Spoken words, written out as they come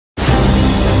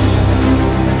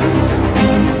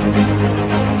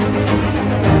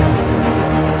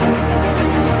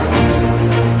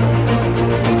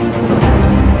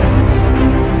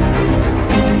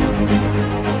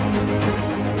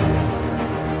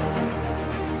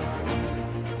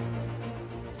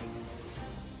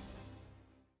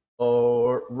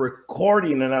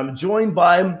recording, and I'm joined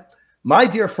by my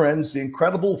dear friends, the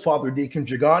incredible Father Deacon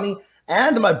Dragani,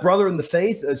 and my brother in the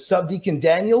faith, Subdeacon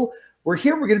Daniel. We're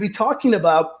here. We're going to be talking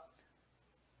about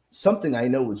something I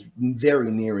know is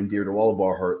very near and dear to all of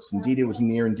our hearts. Indeed, it was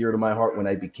near and dear to my heart when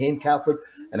I became Catholic,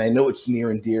 and I know it's near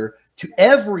and dear to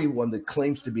everyone that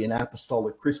claims to be an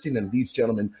apostolic Christian, and these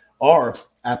gentlemen are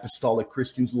apostolic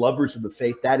Christians, lovers of the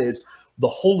faith. That is the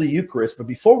Holy Eucharist. But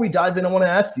before we dive in, I want to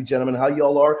ask you, gentlemen, how you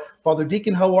all are. Father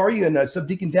Deacon, how are you? And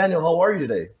Subdeacon Daniel, how are you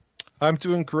today? I'm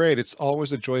doing great. It's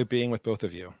always a joy being with both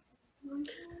of you.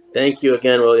 Thank you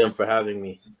again, William, for having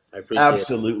me. I appreciate it.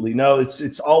 Absolutely. No,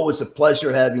 it's always a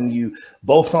pleasure having you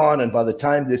both on. And by the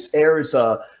time this airs,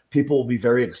 people will be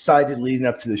very excited leading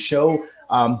up to the show.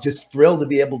 Just thrilled to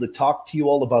be able to talk to you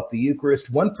all about the Eucharist.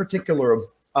 One particular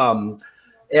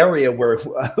area where,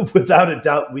 without a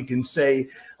doubt, we can say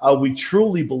we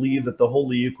truly believe that the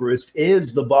Holy Eucharist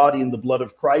is the body and the blood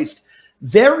of Christ.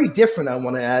 Very different, I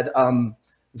want to add,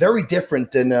 very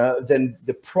different than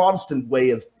the Protestant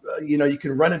way of, you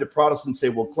can run into Protestants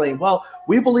and say, claim, well,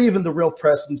 we believe in the real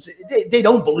presence. They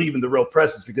don't believe in the real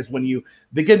presence, because when you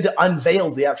begin to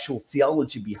unveil the actual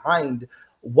theology behind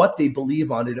what they believe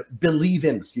in,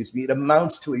 it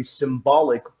amounts to a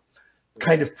symbolic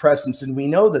kind of presence. And we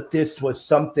know that this was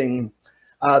something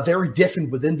very different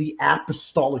within the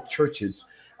apostolic churches.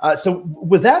 So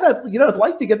with that, I'd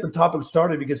like to get the topic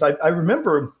started, because I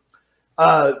remember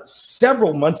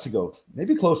several months ago,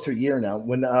 maybe close to a year now,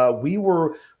 when I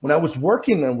was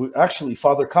working, and actually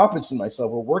Father Coppins and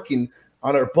myself were working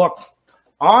on our book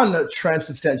on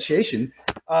transubstantiation.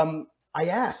 I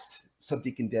asked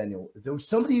Subdeacon Daniel if there was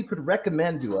somebody who could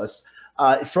recommend to us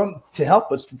to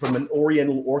help us from an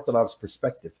Oriental Orthodox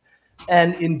perspective.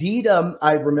 And indeed,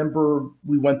 I remember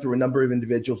we went through a number of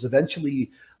individuals. Eventually,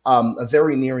 a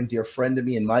very near and dear friend of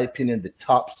me, in my opinion, the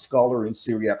top scholar in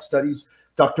Syriac studies,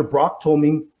 Dr. Brock, told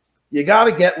me, you got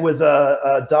to get with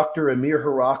Dr. Amir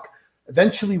Harak.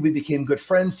 Eventually, we became good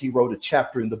friends. He wrote a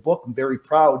chapter in the book. I'm very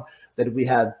proud that we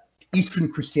had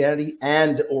Eastern Christianity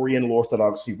and Oriental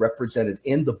Orthodoxy represented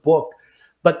in the book.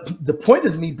 But the point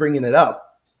of me bringing it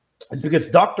up is because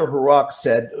Dr. Harak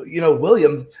said,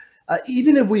 William,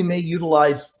 even if we may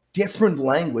utilize different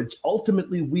language,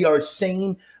 ultimately we are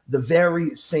saying the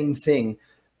very same thing.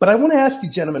 But I want to ask you,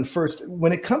 gentlemen, first,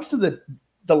 when it comes to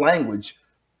the language,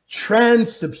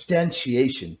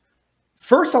 transubstantiation.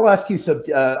 First, I'll ask you,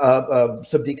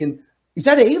 Subdeacon, is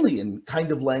that alien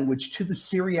kind of language to the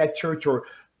Syriac Church? Or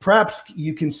perhaps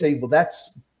you can say, well,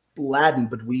 that's Latin,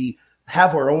 but we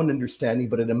have our own understanding,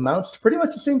 but it amounts to pretty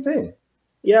much the same thing.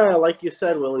 Yeah, like you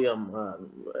said, William,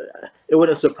 it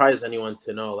wouldn't surprise anyone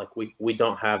to know, like, we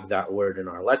don't have that word in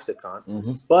our lexicon.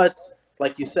 Mm-hmm. But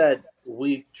like you said,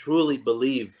 we truly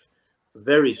believe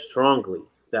very strongly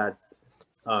that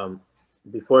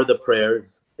before the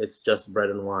prayers, it's just bread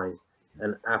and wine.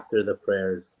 And after the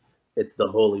prayers, it's the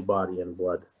holy body and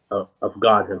blood of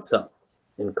God himself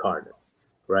incarnate,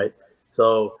 right?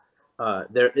 So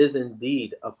there is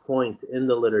indeed a point in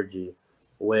the liturgy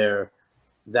where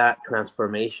that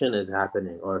transformation is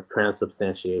happening, or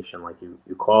transubstantiation, like you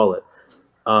call it.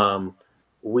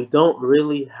 We don't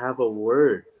really have a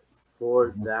word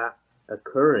for that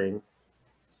occurring.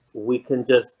 We can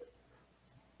just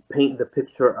paint the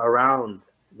picture around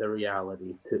the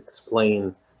reality to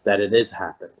explain that it is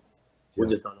happening. We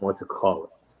just don't know what to call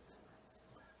it.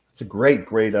 It's a great,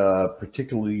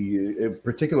 particular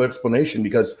explanation,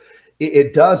 because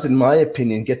it does, in my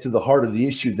opinion, get to the heart of the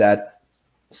issue that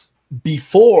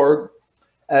before,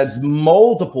 as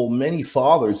many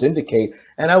fathers indicate,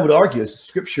 and I would argue, as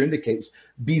Scripture indicates,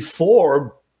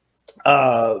 before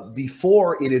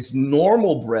it is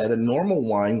normal bread and normal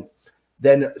wine,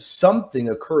 then something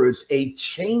occurs, a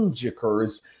change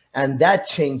occurs, and that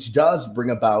change does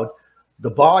bring about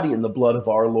the body and the blood of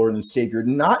our Lord and Savior,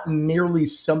 not merely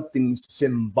something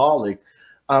symbolic.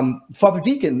 Father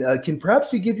Deacon, can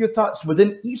perhaps you give your thoughts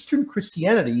within Eastern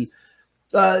Christianity?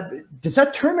 Does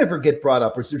that term ever get brought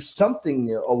up, or is there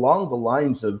something along the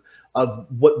lines of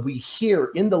what we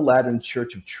hear in the Latin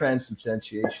Church of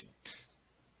transubstantiation?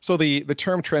 So the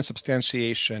term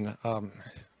transubstantiation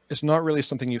is not really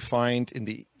something you find in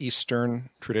the Eastern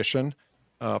tradition.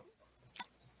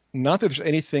 Not that there's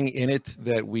anything in it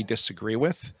that we disagree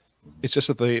with. It's just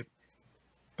that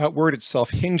that word itself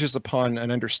hinges upon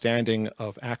an understanding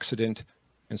of accident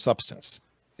and substance.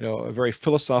 A very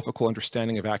philosophical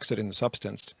understanding of accident and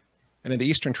substance. And in the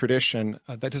Eastern tradition,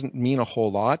 that doesn't mean a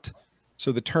whole lot.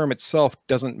 So the term itself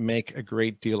doesn't make a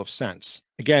great deal of sense.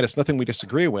 Again, it's nothing we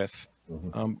disagree with,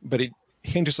 but it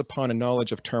hinges upon a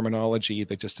knowledge of terminology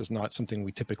that just is not something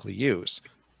we typically use.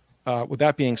 With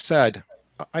that being said,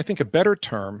 I think a better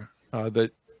term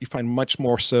that you find much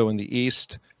more so in the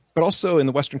East, but also in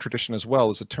the Western tradition as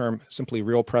well, is the term simply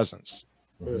real presence.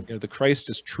 You know, the Christ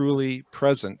is truly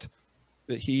present,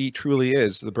 that he truly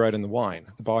is the bread and the wine,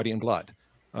 the body and blood.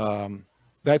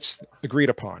 That's agreed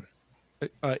upon.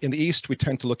 In the East, we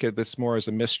tend to look at this more as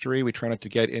a mystery. We try not to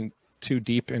get in too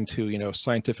deep into, you know,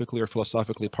 scientifically or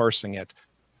philosophically parsing it.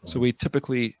 So we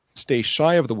typically stay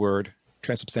shy of the word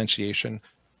transubstantiation,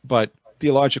 but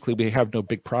theologically we have no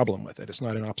big problem with it. It's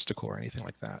not an obstacle or anything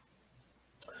like that.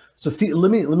 So let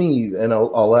me, and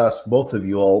I'll ask both of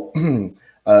you all,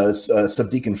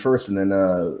 Subdeacon first, and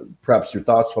then perhaps your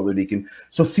thoughts, Father Deacon.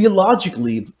 So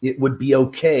theologically, it would be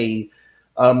okay,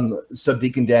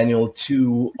 Subdeacon Daniel,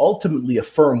 to ultimately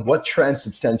affirm what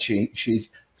transubstantiation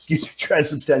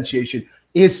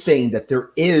is saying, that there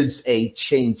is a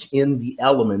change in the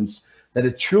elements, that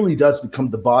it truly does become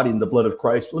the body and the blood of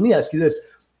Christ. Let me ask you this.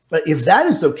 If that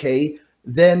is okay,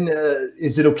 then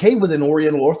is it okay within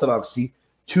Oriental Orthodoxy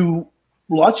to,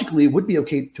 logically, it would be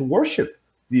okay to worship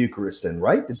the Eucharist then,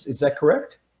 right? Is that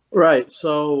correct? Right.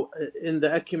 So in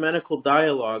the ecumenical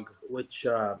dialogue, which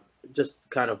just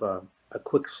kind of a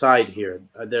quick side here,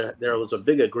 there was a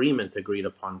big agreement agreed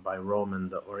upon by Rome and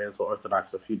the Oriental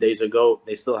Orthodox a few days ago.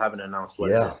 They still haven't announced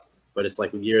what it is, but it's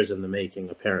like years in the making,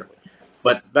 apparently.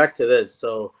 But back to this.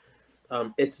 So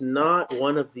it's not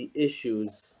one of the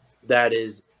issues that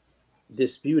is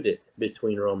disputed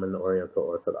between Rome and the Oriental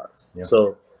Orthodox. Yeah.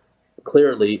 So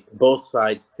clearly, both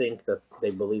sides think that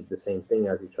they believe the same thing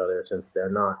as each other, since they're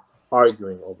not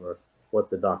arguing over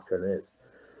what the doctrine is.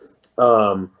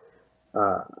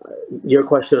 Your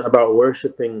question about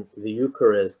worshiping the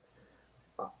Eucharist,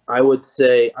 I would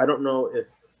say, I don't know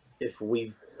if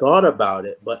we've thought about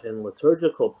it, but in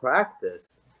liturgical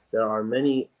practice, there are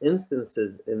many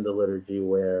instances in the liturgy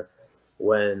where,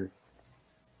 when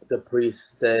the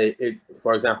priests say it,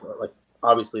 for example, like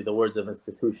obviously the words of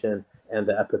institution and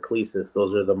the epiclesis,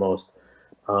 those are the most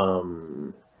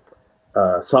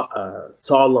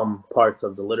solemn parts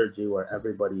of the liturgy, where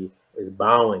everybody is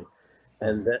bowing,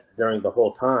 and during the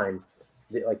whole time,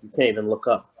 like you can't even look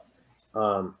up.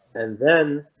 And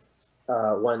then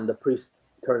when the priest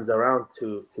turns around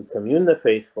to commune the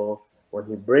faithful, when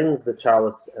he brings the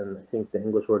chalice, and I think the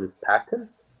English word is paten,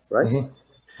 right? Mm-hmm.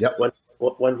 Yep.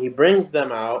 When he brings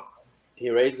them out, he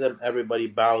raises them, everybody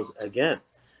bows again.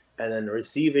 And then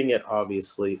receiving it,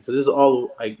 obviously. So this is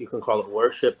all, you can call it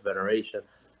worship, veneration.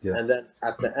 Yeah. And then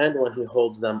at the end, when he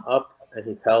holds them up and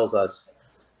he tells us,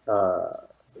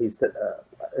 he said,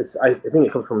 I think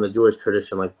it comes from the Jewish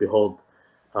tradition, like, behold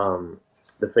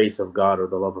the face of God, or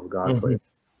the love of God. Mm-hmm.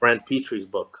 Brand Petrie's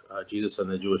book, Jesus and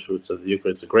the Jewish Roots of the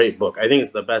Eucharist, is a great book. I think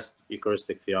it's the best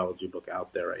Eucharistic theology book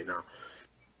out there right now.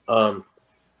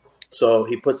 So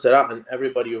he puts it out, and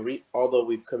everybody, although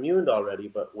we've communed already,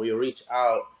 but we reach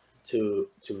out to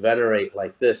venerate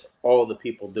like this. All the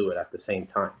people do it at the same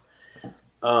time.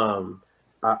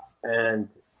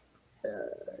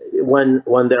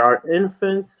 When there are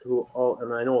infants who,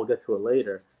 and I know we'll get to it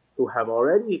later, who have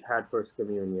already had First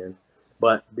Communion,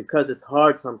 but because it's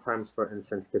hard sometimes for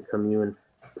infants to commune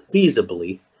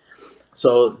feasibly,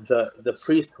 so the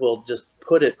priest will just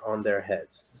put it on their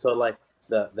heads. So like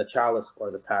the chalice or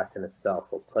the paten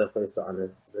itself will place it on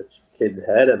the kid's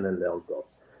head, and then they'll go.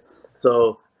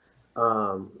 So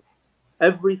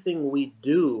everything we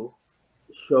do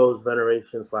shows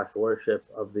veneration / worship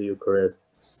of the Eucharist,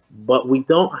 but we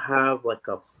don't have like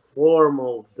a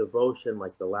formal devotion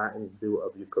like the Latins do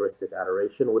of Eucharistic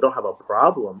adoration. We don't have a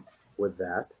problem with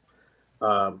that,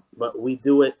 but we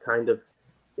do it kind of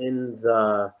in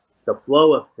the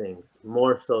flow of things,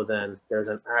 more so than there's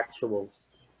an actual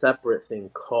separate thing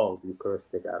called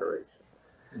Eucharistic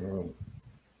adoration.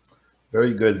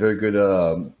 Very good, very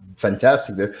good,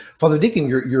 fantastic there, Father Deacon.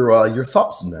 Your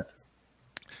thoughts on that?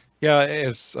 Yeah,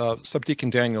 as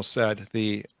Subdeacon Daniel said,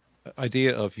 the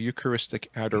idea of Eucharistic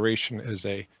adoration as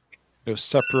a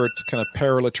separate kind of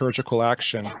paraliturgical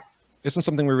action isn't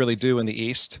something we really do in the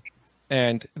East.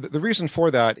 And the reason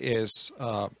for that is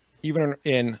even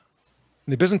in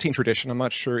the Byzantine tradition, I'm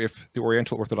not sure if the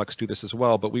Oriental Orthodox do this as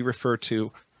well, but we refer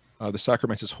to the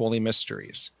sacraments as holy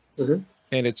mysteries. Mm-hmm.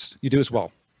 And you do as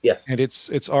well. Yes. And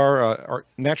it's our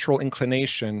natural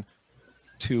inclination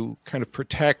to kind of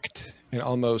protect and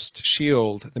almost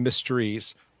shield the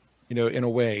mysteries, in a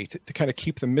way to kind of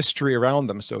keep the mystery around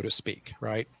them, so to speak,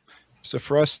 right? So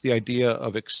for us, the idea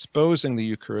of exposing the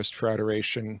Eucharist for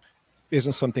adoration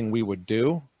isn't something we would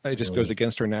do. It just goes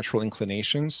against our natural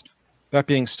inclinations. That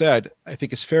being said, I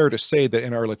think it's fair to say that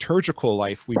in our liturgical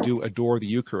life, we do adore the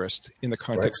Eucharist in the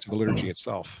context of the liturgy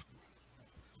itself.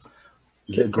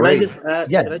 Can I just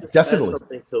add? Yeah, can I just definitely. add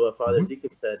something to what Father Deacon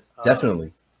said?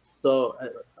 Definitely. So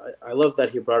I love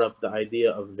that he brought up the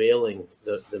idea of veiling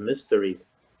the mysteries.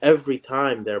 Every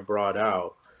time they're brought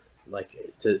out, like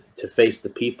to face the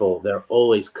people, they're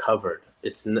always covered.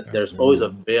 There's always a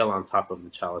veil on top of the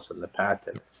chalice and the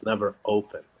paten. It's never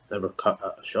open, never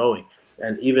showing,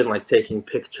 and even like taking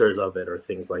pictures of it or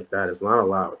things like that is not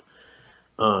allowed.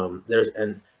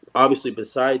 And obviously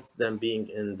besides them being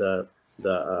in the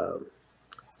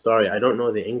sorry, I don't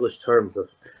know the English terms of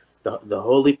the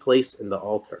holy place and the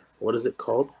altar. What is it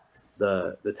called?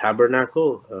 The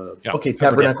tabernacle. Yeah. Okay,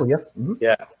 tabernacle. Yeah. Mm-hmm.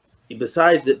 Yeah.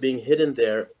 Besides it being hidden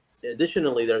there,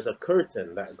 additionally, there's a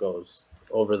curtain that goes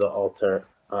over the altar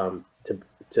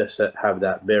to have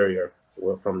that barrier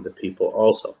from the people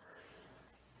also.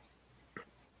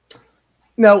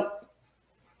 Now,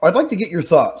 I'd like to get your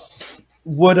thoughts.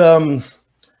 Would I'm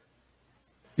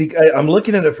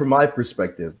looking at it from my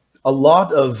perspective. A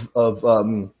lot of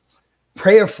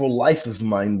prayerful life of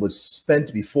mine was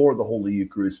spent before the Holy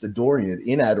Eucharist, adoring it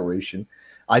in adoration.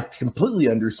 I completely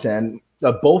understand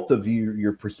both of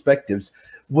your perspectives.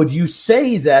 Would you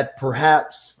say that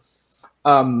perhaps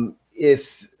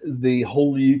if the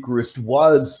Holy Eucharist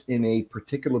was in a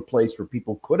particular place where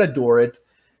people could adore it,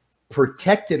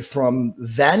 protected from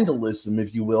vandalism,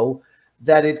 if you will,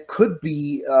 that it could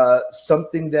be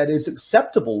something that is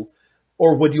acceptable?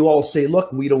 Or would you all say,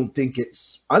 look, we don't think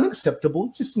it's unacceptable,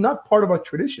 it's just not part of our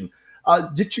tradition?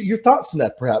 Your thoughts on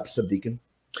that, perhaps, Subdeacon?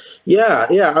 Yeah,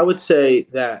 I would say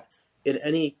that in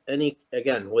any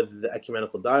again, with the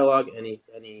ecumenical dialogue,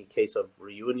 any case of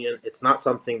reunion, it's not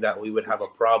something that we would have a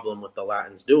problem with the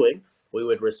Latins doing. We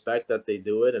would respect that they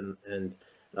do it, and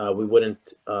we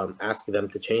wouldn't ask them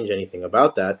to change anything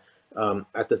about that.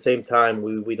 At the same time,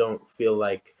 we don't feel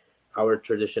like our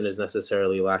tradition is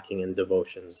necessarily lacking in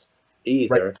devotions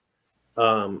either.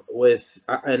 Right.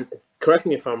 And correct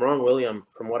me if I'm wrong, William,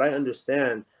 from what I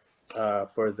understand,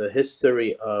 for the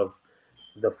history of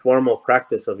the formal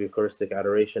practice of Eucharistic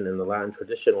adoration in the Latin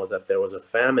tradition was that there was a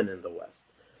famine in the West.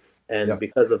 And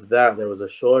because of that, there was a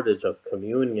shortage of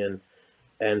communion.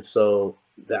 And so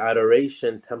the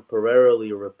adoration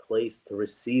temporarily replaced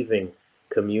receiving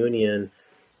communion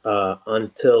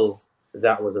until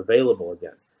that was available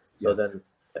again. So then,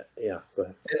 go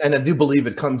ahead. And I do believe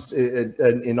it comes,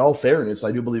 in all fairness,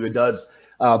 I do believe it does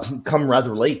come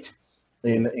rather late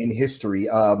in history.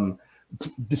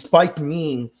 Despite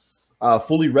me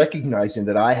fully recognizing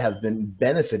that I have been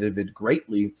benefited of it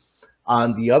greatly,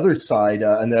 on the other side,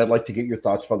 and then I'd like to get your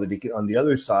thoughts, Father Deacon, on the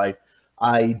other side,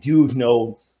 I do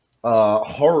know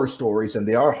horror stories, and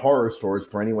they are horror stories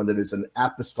for anyone that is an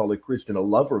apostolic Christian, a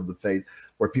lover of the faith,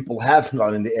 where people have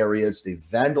gone into areas, they've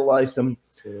vandalized them,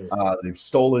 they've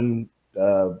stolen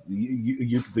the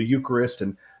Eucharist,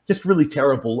 and just really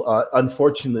terrible.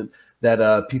 Unfortunate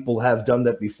that people have done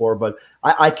that before, but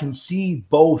I can see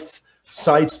both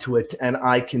sides to it, and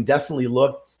I can definitely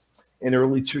look in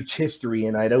early church history,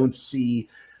 and I don't see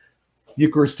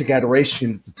Eucharistic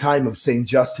adoration at the time of St.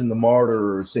 Justin the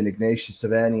Martyr or St. Ignatius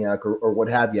of Antioch or what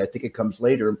have you. I think it comes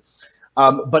later.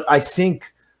 But I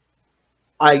think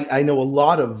I know a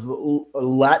lot of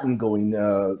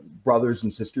Latin-going brothers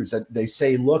and sisters that they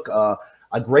say, look, a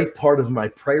great part of my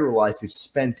prayer life is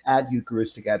spent at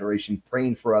Eucharistic adoration,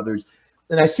 praying for others.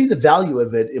 And I see the value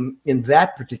of it in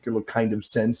that particular kind of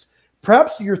sense.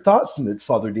 Perhaps your thoughts on it,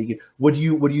 Father Deacon. Would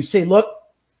you say, look,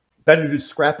 better to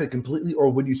scrap it completely, or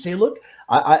would you say, look,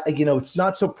 it's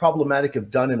not so problematic if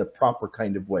done in a proper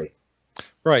kind of way?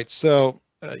 Right. So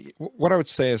what I would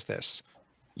say is this: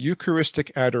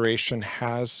 Eucharistic adoration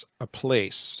has a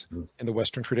place in the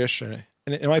Western tradition,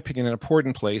 and in my opinion, an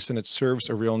important place, and it serves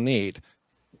a real need.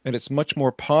 And it's much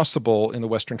more possible in the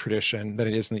Western tradition than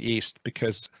it is in the East,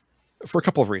 because for a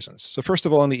couple of reasons. So first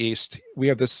of all, in the East, we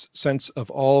have this sense of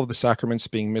all of the sacraments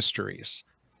being mysteries,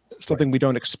 something we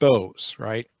don't expose,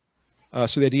 right?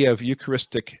 So the idea of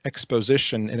Eucharistic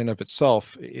exposition in and of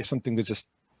itself is something that just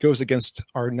goes against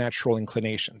our natural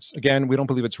inclinations. Again, we don't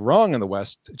believe it's wrong in the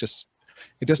West.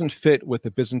 It doesn't fit with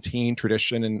the Byzantine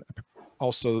tradition, and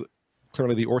also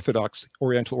clearly the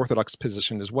Oriental Orthodox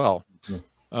position as well.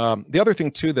 The other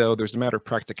thing too, though, there's a matter of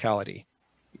practicality.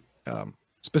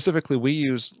 Specifically, we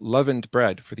use leavened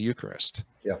bread for the Eucharist.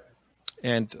 Yeah.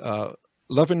 And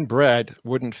leavened bread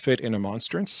wouldn't fit in a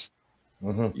monstrance.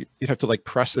 You'd have to like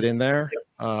press it in there.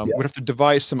 We'd have to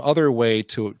devise some other way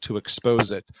to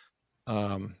expose it.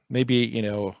 Maybe,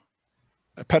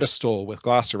 a pedestal with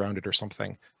glass around it or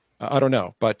something. I don't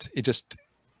know, but it just,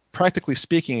 practically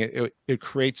speaking, it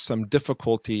creates some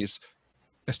difficulties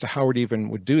as to how it even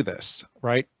would do this,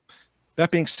 right? That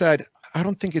being said, I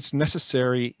don't think it's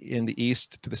necessary in the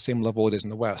East to the same level it is in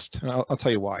the West. And I'll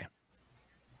tell you why.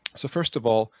 So first of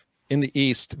all, in the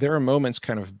East, there are moments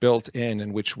kind of built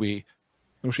in which we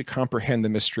comprehend the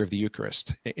mystery of the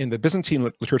Eucharist. In the Byzantine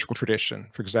liturgical tradition,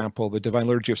 for example, the Divine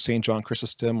Liturgy of St. John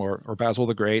Chrysostom or Basil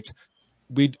the Great,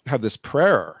 we have this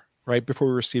prayer right before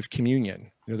we receive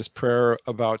communion. This prayer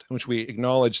about in which we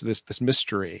acknowledge this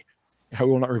mystery, how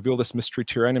we will not reveal this mystery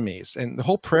to your enemies. And the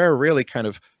whole prayer really kind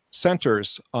of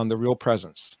centers on the real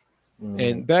presence.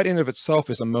 And that in of itself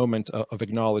is a moment of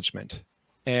acknowledgement.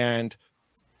 And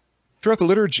throughout the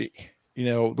liturgy,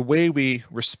 the way we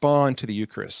respond to the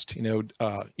Eucharist,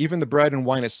 even the bread and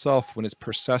wine itself, when it's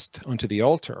processed onto the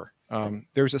altar,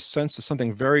 there's a sense of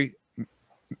something very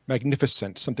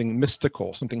magnificent, something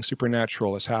mystical, something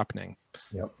supernatural is happening.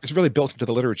 Yep. It's really built into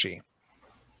the liturgy.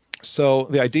 So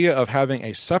the idea of having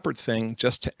a separate thing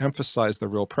just to emphasize the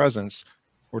real presence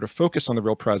or to focus on the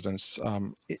real presence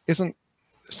isn't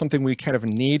something we kind of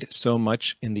need so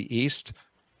much in the East.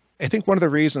 I think one of the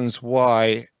reasons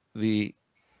why the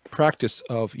practice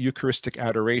of Eucharistic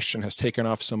adoration has taken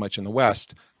off so much in the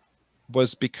West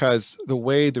was because the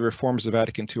way the reforms of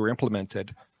Vatican II were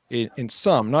implemented in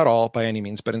some, not all by any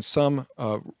means, but in some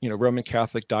Roman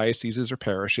Catholic dioceses or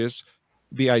parishes,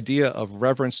 the idea of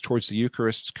reverence towards the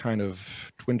Eucharist kind of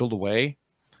dwindled away.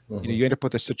 You end up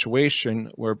with a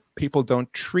situation where people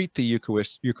don't treat the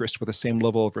Eucharist with the same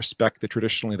level of respect that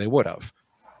traditionally they would have.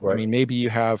 Right. I mean, maybe you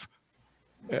have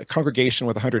a congregation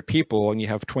with 100 people and you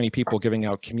have 20 people giving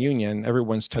out communion.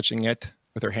 Everyone's touching it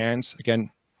with their hands. Again,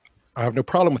 I have no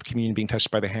problem with communion being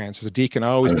touched by the hands. As a deacon, I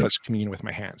always touch communion with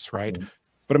my hands, right?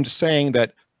 But I'm just saying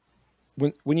that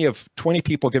when you have 20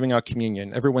 people giving out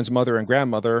communion, everyone's mother and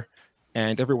grandmother,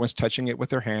 and everyone's touching it with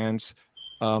their hands,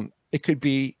 it could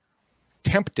be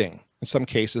tempting in some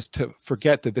cases to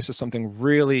forget that this is something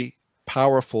really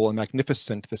powerful and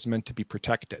magnificent that's meant to be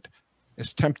protected.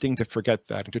 It's tempting to forget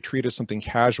that and to treat it as something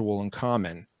casual and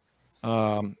common.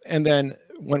 And then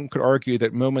one could argue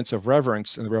that moments of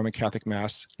reverence in the Roman Catholic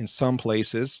Mass in some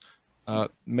places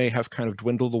may have kind of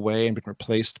dwindled away and been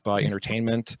replaced by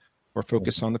entertainment or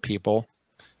focus on the people.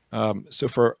 So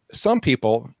for some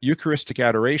people, Eucharistic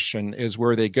adoration is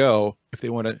where they go if they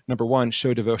want to, number one,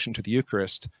 show devotion to the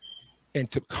Eucharist and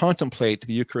to contemplate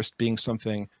the Eucharist being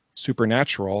something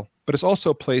supernatural, but it's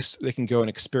also a place they can go and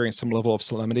experience some level of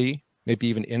solemnity, maybe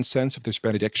even incense if there's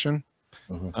benediction.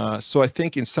 So I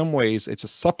think in some ways it's a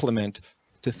supplement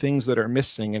to things that are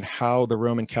missing in how the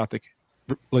Roman Catholic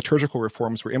liturgical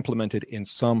reforms were implemented in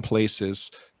some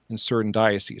places in certain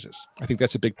dioceses. I think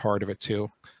that's a big part of it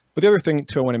too. But the other thing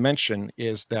too I want to mention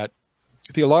is that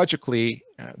theologically,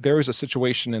 there is a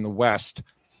situation in the West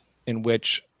in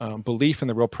which belief in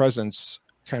the real presence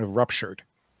kind of ruptured.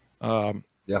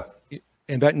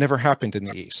 And that never happened in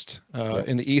the East.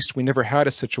 In the East, we never had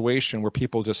a situation where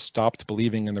people just stopped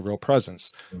believing in the real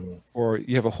presence. Or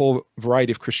you have a whole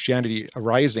variety of Christianity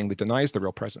arising that denies the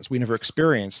real presence. We never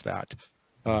experienced that.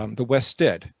 The West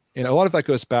did. And a lot of that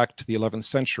goes back to the 11th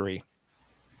century.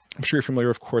 I'm sure you're familiar,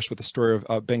 of course, with the story of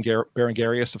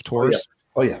Berengarius of Tours.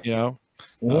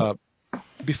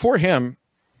 Before him,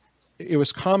 it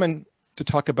was common to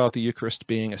talk about the Eucharist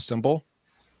being a symbol.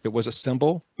 It was a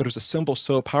symbol, but it was a symbol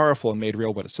so powerful and made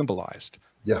real what it symbolized.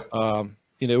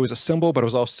 It was a symbol, but it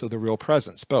was also the real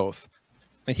presence, both.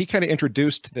 And he kind of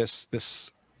introduced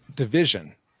this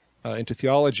division into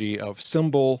theology of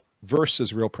symbol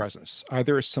versus real presence.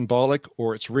 Either it's symbolic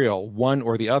or it's real, one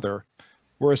or the other.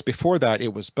 Whereas before that,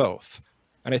 it was both.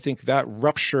 And I think that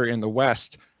rupture in the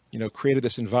West, created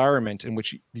this environment in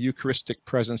which the Eucharistic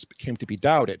presence came to be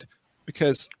doubted,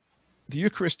 because the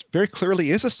Eucharist very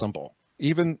clearly is a symbol.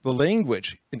 Even the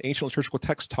language in ancient liturgical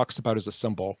texts talks about it as a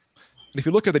symbol. And if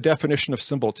you look at the definition of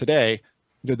symbol today,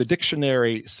 the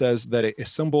dictionary says that a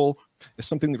symbol is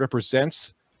something that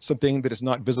represents something that is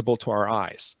not visible to our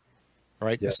eyes.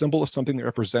 Right? A symbol is something that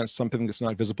represents something that's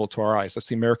not visible to our eyes. That's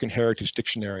the American Heritage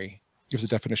Dictionary. Gives a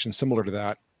definition similar to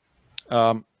that.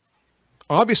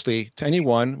 Obviously, to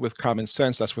anyone with common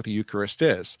sense, that's what the Eucharist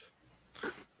is.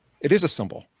 It is a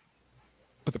symbol.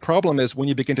 But the problem is when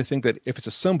you begin to think that if it's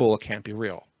a symbol, it can't be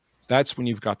real. That's when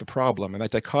you've got the problem. And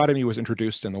that dichotomy was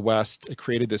introduced in the West. It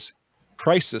created this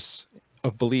crisis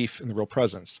of belief in the real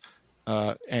presence.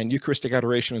 And Eucharistic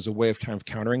adoration is a way of kind of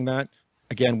countering that.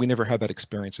 Again, we never had that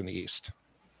experience in the East.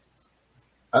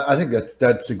 I think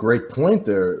that's a great point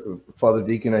there, Father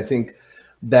Deacon. I think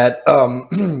that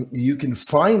you can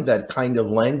find that kind of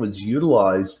language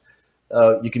utilized.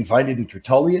 You can find it in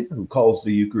Tertullian, who calls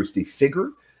the Eucharist a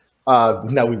figure.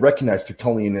 Now we recognize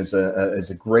Tertullian as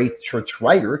a great church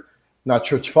writer, not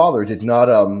church father. Did not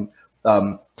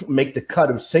make the cut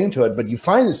of sainthood, but you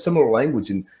find a similar language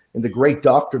in the great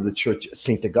doctor of the church,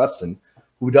 St. Augustine,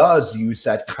 who does use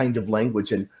that kind of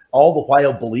language, and all the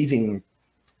while believing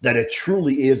that it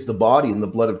truly is the body and the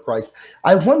blood of Christ.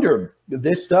 I wonder,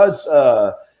 this does,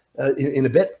 in a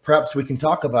bit, perhaps we can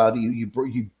talk about,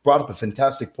 you brought up a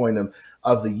fantastic point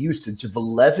of the usage of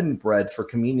leavened bread for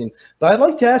communion. But I'd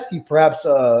like to ask you, perhaps,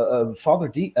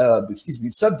 Subdeacon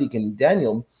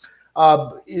Daniel,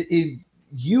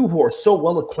 you who are so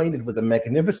well acquainted with the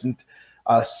magnificent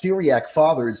Syriac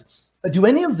fathers, do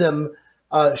any of them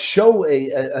show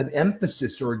an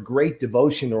emphasis or a great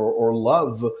devotion or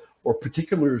love or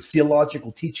particular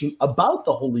theological teaching about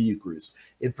the Holy Eucharist?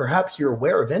 If perhaps you're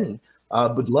aware of any,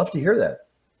 would love to hear that.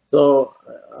 So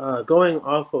going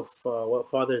off of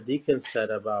what Father Deacon said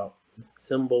about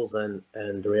symbols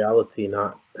and reality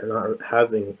not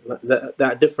having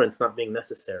that difference not being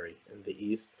necessary in the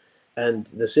East, and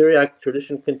the Syriac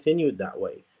tradition continued that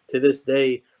way. To this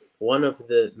day, one of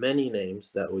the many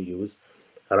names that we use,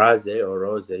 Raze or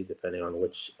Rose, depending on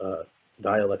which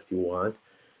dialect you want,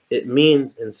 it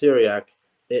means, in Syriac,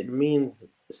 it means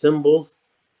symbols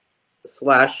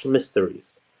 /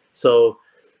 mysteries. So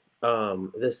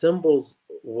the symbols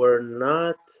were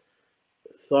not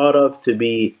thought of to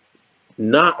be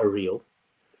not real.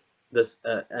 This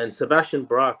and Sebastian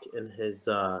Brock, in his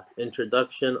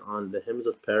introduction on the Hymns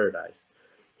of Paradise,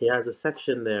 he has a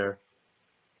section there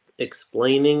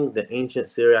explaining the ancient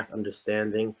Syriac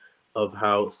understanding of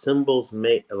how symbols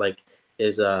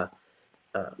is the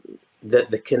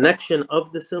connection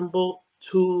of the symbol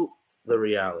to the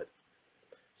reality.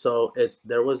 So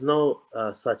there was no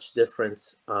such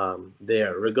difference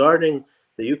there. Regarding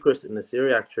the Eucharist in the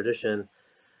Syriac tradition,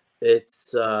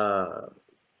 it's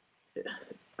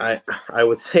I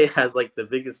would say it has like the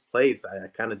biggest place. I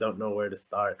kind of don't know where to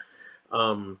start.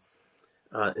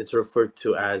 It's referred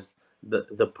to as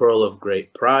the pearl of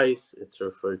great price. It's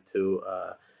referred to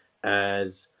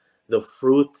as the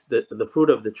fruit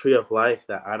of the tree of life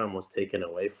that Adam was taken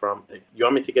away from. You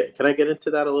want me to can I get into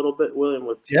that a little bit, William?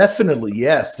 Definitely,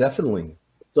 yes, definitely.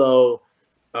 So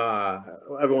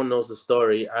everyone knows the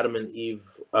story. Adam and Eve,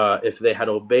 if they had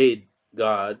obeyed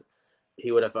God,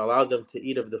 he would have allowed them to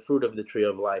eat of the fruit of the tree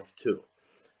of life too.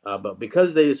 But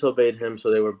because they disobeyed him,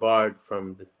 so they were barred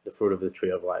from the fruit of the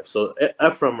tree of life. So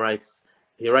Ephraim writes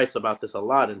about this a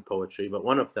lot in poetry, but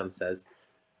one of them says,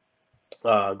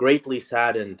 greatly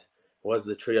saddened was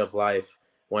the tree of life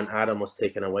when Adam was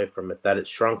taken away from it, that it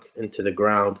shrunk into the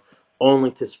ground only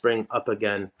to spring up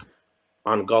again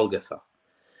on Golgotha.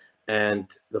 And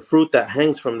the fruit that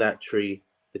hangs from that tree,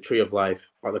 the tree of life,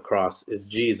 or the cross, is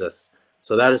Jesus.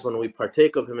 So that is when we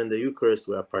partake of him in the Eucharist,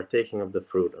 we are partaking of the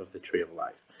fruit of the tree of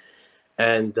life.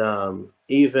 And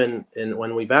even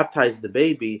when we baptize the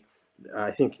baby, I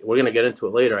think we're going to get into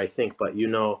it later, I think, but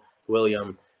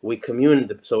William, we commune,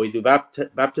 so we do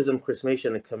baptism,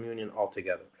 chrismation, and communion all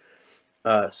together.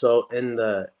 So in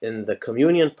the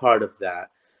communion part of that,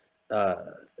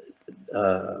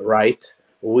 rite,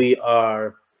 we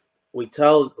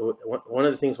tell, one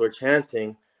of the things we're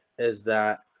chanting is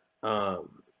that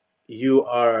you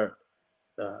are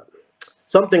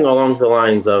something along the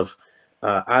lines of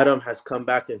Adam has come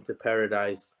back into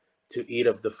paradise to eat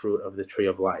of the fruit of the tree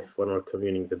of life when we're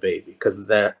communing the baby, because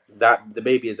that the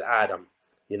baby is Adam,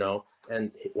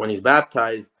 and when he's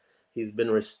baptized, he's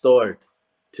been restored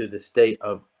to the state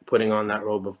of putting on that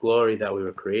robe of glory that we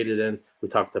were created in. We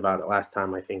talked about it last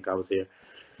time, I think I was here.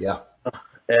 Yeah.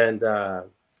 And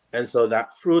so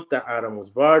that fruit that Adam was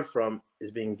barred from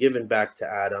is being given back to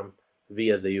Adam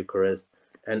via the Eucharist.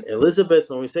 And Elizabeth,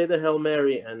 when we say the Hail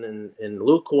Mary, and in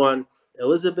Luke 1,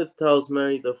 Elizabeth tells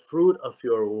Mary, the fruit of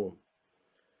your womb.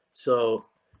 So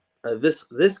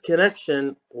this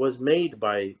connection was made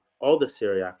by all the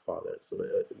Syriac fathers.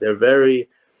 They're very,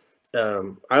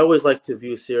 I always like to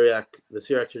view the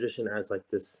Syriac tradition as like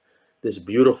this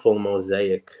beautiful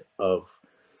mosaic of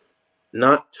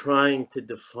not trying to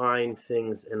define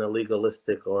things in a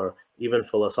legalistic or even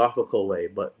philosophical way,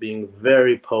 but being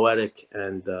very poetic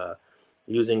and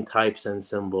using types and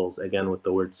symbols, again with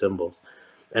the word symbols,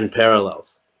 and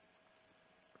parallels.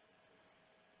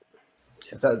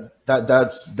 That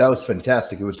was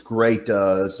fantastic. It was great,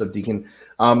 Subdeacon.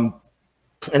 And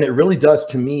it really does,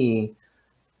 to me,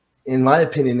 in my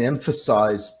opinion,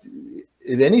 emphasize,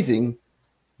 if anything,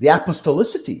 the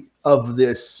apostolicity of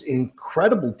this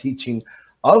incredible teaching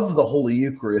of the Holy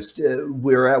Eucharist,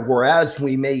 whereas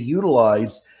we may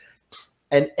utilize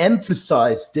and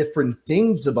emphasize different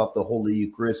things about the Holy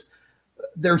Eucharist,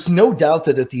 there's no doubt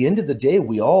that at the end of the day,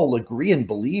 we all agree and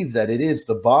believe that it is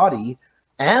the body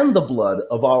and the blood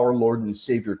of our Lord and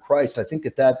Savior Christ. I think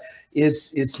that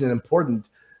is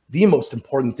the most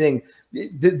important thing.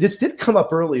 This did come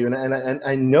up earlier, and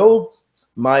I know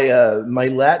my my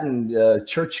Latin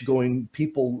church-going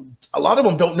people, a lot of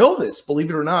them don't know this, believe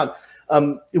it or not.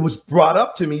 It was brought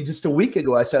up to me just a week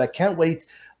ago. I said, I can't wait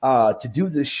to do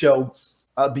this show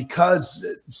because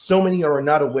so many are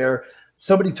not aware.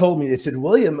 Somebody told me, they said,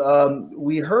 William,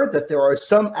 we heard that there are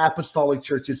some apostolic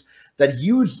churches that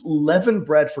use leavened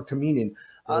bread for communion.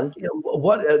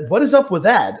 What is up with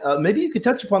that? Maybe you could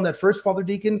touch upon that first, Father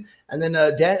Deacon, and then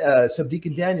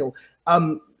Subdeacon Daniel.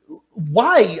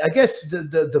 Why? I guess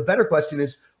the better question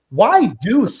is, why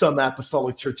do some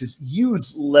apostolic churches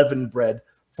use leavened bread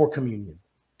for communion?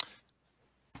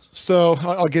 So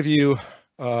I'll give you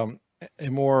a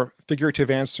more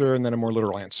figurative answer and then a more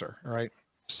literal answer. All right.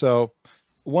 So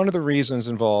one of the reasons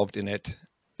involved in it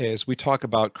is we talk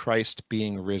about Christ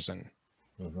being risen.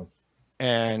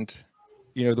 And,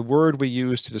 you know, the word we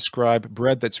use to describe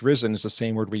bread that's risen is the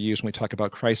same word we use when we talk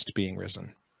about Christ being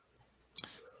risen.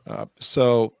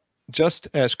 So just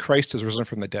as Christ is risen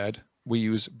from the dead, we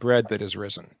use bread that is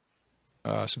risen.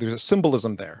 So there's a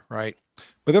symbolism there, right?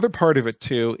 But the other part of it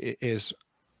too is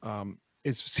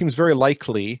it seems very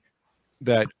likely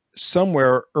that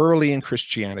somewhere early in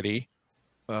Christianity,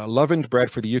 leavened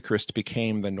bread for the Eucharist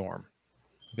became the norm.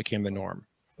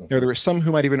 You know, there were some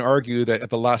who might even argue that at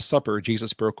the Last Supper,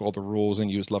 Jesus broke all the rules and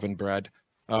used leavened bread.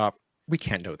 We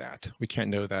can't know that. We can't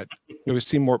know that. It would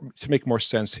seem to make more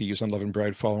sense to use unleavened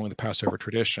bread following the Passover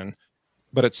tradition.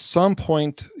 But at some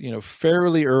point, you know,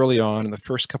 fairly early on in the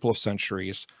first couple of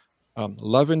centuries,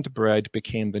 leavened bread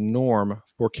became the norm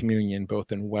for communion,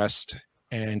 both in West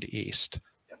and East.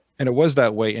 And it was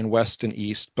that way in West and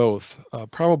East, both,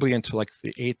 probably into like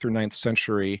the 8th or 9th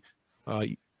century.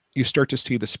 You start to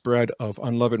see the spread of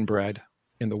unleavened bread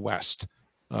in the West.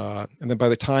 And then by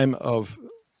the time of,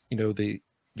 you know, the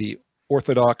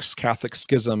Orthodox Catholic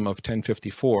schism of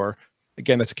 1054,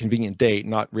 again, that's a convenient date,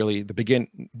 not really the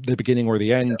beginning or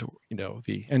the end, you know,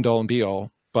 the end all and be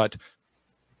all. But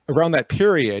around that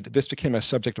period, this became a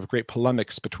subject of great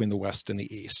polemics between the West and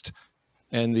the East.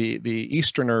 And the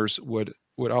Easterners would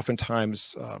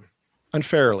oftentimes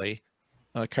unfairly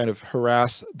kind of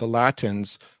harass the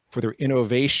Latins for their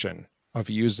innovation of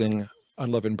using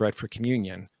unleavened bread for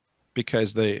communion,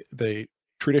 because the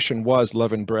tradition was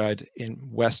leavened bread in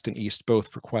West and East both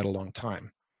for quite a long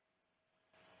time.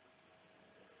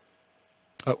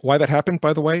 Why that happened,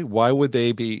 by the way, why would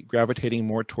they be gravitating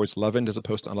more towards leavened as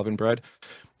opposed to unleavened bread?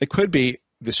 It could be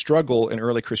the struggle in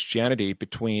early Christianity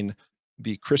between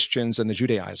the Christians and the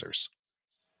Judaizers.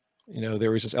 You know,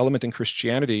 there was this element in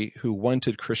Christianity who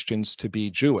wanted Christians to be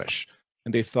Jewish.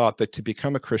 And they thought that to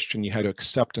become a Christian, you had to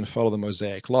accept and follow the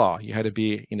Mosaic law. You had to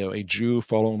be, you know, a Jew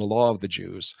following the law of the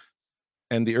Jews.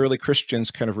 And the early Christians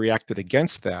kind of reacted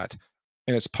against that.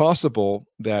 And it's possible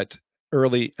that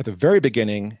at the very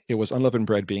beginning, it was unleavened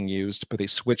bread being used, but they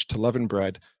switched to leavened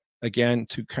bread, again,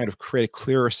 to kind of create a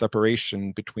clearer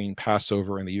separation between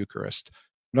Passover and the Eucharist.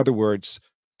 In other words,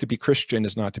 to be Christian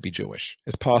is not to be Jewish.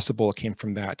 It's possible it came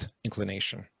from that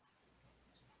inclination.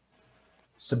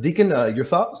 Subdeacon, your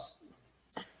thoughts?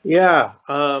 Yeah.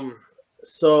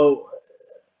 So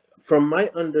from my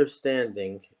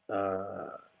understanding,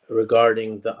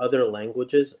 regarding the other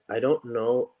languages, I don't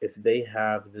know if they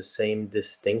have the same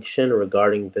distinction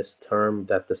regarding this term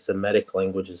that the Semitic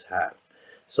languages have.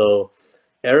 So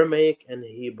Aramaic and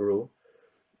Hebrew,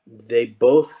 they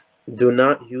both do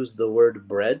not use the word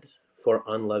bread for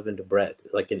unleavened bread.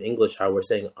 Like in English, how we're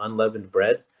saying unleavened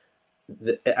bread,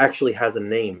 it actually has a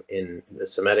name in the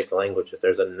Semitic languages.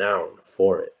 There's a noun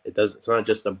for it. It's not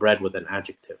just a bread with an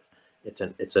adjective.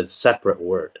 It's a separate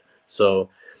word. So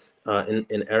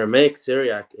in Aramaic,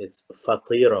 Syriac, it's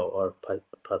fatira or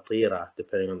patira,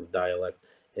 depending on the dialect.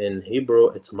 In Hebrew,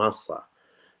 it's masa.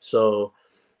 So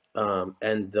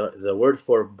and the word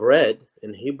for bread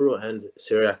in Hebrew and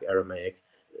Syriac Aramaic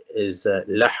is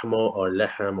lahmo or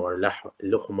lehem or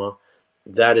lukhma.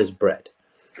 That is bread,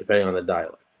 depending on the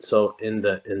dialect. So in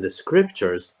the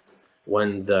scriptures,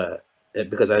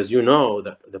 because as you know,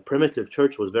 the primitive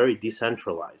church was very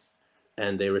decentralized,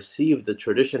 and they received the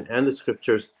tradition and the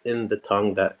scriptures in the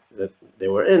tongue that they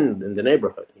were in the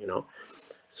neighborhood, you know.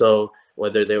 So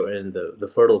whether they were in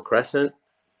the Fertile Crescent,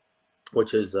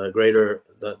 which is greater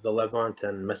the Levant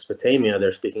and Mesopotamia,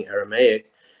 they're speaking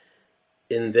Aramaic.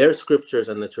 In their scriptures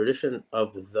and the tradition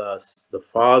of the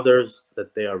fathers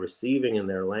that they are receiving in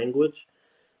their language,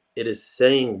 it is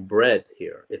saying bread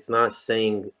here. It's not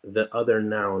saying the other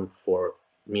noun for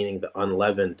meaning the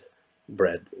unleavened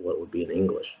bread, what would be in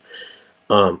English.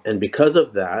 And because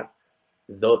of that,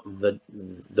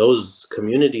 those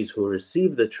communities who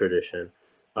receive the tradition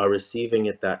are receiving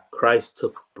it that Christ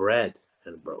took bread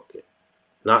and broke it,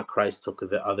 not Christ took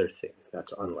the other thing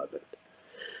that's unleavened.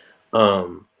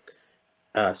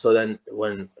 So then,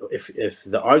 if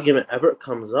the argument ever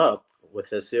comes up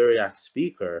with a Syriac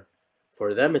speaker,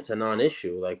 for them it's a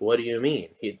non-issue. Like, what do you mean?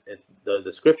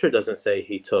 The scripture doesn't say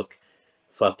he took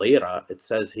fatira; it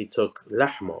says he took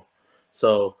lahmo.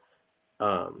 So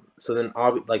then,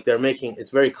 like, they're making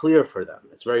it's very clear for them.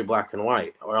 It's very black and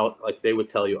white. Or else, like, they would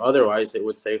tell you otherwise. It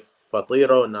would say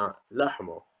fatiro, not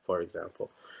lahmo, for example.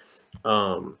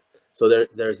 So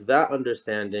there's that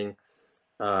understanding.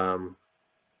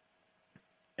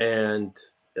 And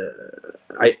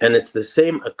it's the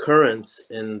same occurrence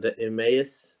in the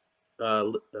Emmaus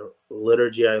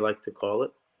liturgy, I like to call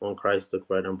it, when Christ took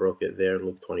bread and broke it there in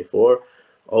Luke 24.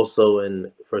 Also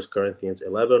in 1 Corinthians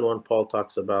 11, when Paul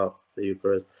talks about the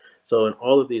Eucharist. So in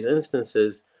all of these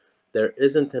instances, there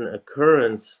isn't an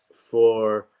occurrence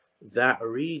for that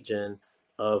region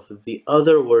of the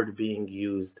other word being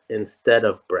used instead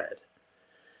of bread.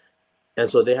 And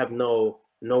so they have no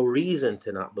reason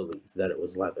to not believe that it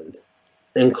was leavened,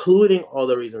 including all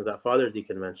the reasons that Father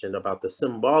Deacon mentioned about the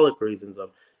symbolic reasons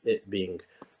of it being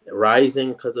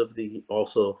rising because of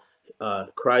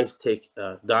Christ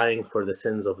dying for the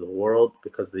sins of the world,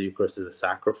 because the Eucharist is a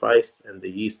sacrifice and the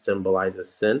yeast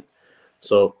symbolizes sin.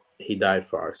 So he died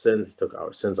for our sins. He took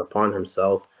our sins upon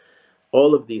himself.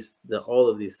 All of these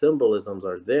symbolisms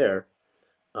are there.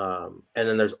 And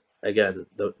then there's, again,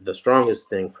 the strongest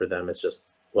thing for them is just,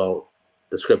 well,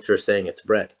 the scripture is saying it's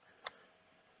bread.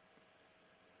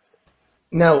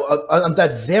 Now, on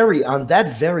that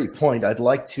very point, I'd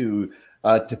like to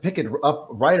pick it up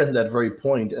right on that very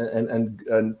point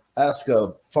and ask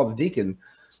Father Deacon.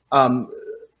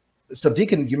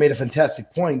 Subdeacon, you made a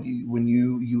fantastic point when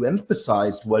you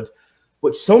emphasized what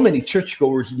so many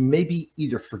churchgoers maybe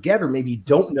either forget or maybe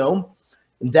don't know,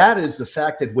 and that is the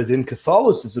fact that within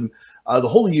Catholicism, the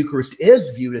Holy Eucharist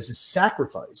is viewed as a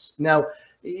sacrifice. Now,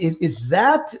 is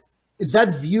that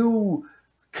view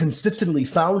consistently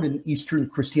found in Eastern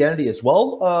Christianity as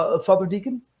well, Father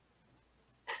Deacon?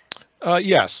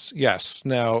 Yes.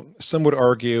 Now, some would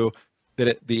argue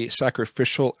that the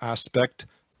sacrificial aspect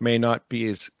may not be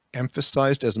as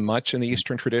emphasized as much in the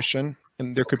Eastern tradition,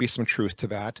 and there could be some truth to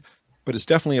that, but it's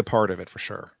definitely a part of it for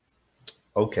sure.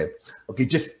 Okay,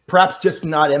 perhaps just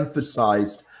not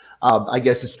emphasized, I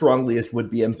guess, as strongly as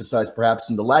would be emphasized perhaps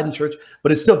in the Latin Church,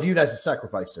 but it's still viewed as a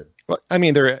sacrifice. Well, I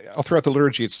mean, all throughout the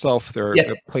liturgy itself, there are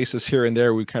places here and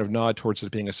there we kind of nod towards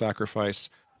it being a sacrifice.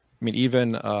 I mean,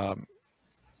 even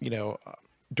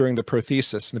during the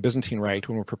prothesis in the Byzantine Rite,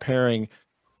 when we're preparing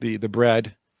the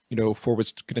bread, for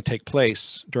what's going to take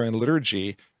place during the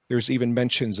liturgy, there's even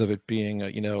mentions of it being,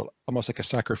 almost like a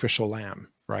sacrificial lamb,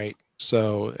 right?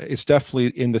 So it's definitely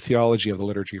in the theology of the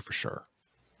liturgy for sure.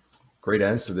 Great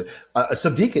answer.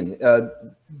 Subdeacon,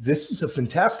 this is a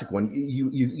fantastic one.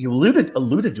 You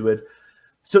alluded to it.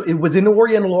 So within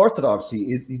Oriental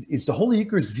Orthodoxy, is the Holy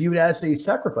Eucharist viewed as a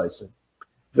sacrifice?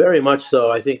 Very much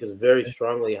so. I think it's very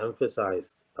strongly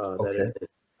emphasized that it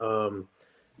is.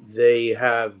 They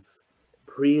have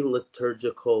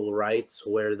pre-liturgical rites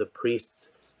where the priest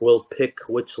will pick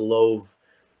which loaf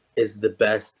is the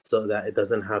best so that it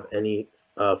doesn't have any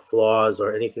flaws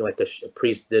or anything like a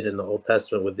priest did in the Old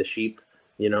Testament with the sheep,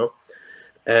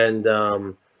 and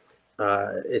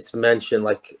it's mentioned,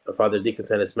 like Father Deacon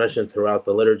said, it's mentioned throughout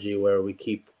the liturgy where we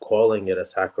keep calling it a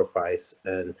sacrifice,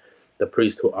 and the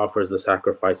priest who offers the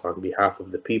sacrifice on behalf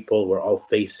of the people, we're all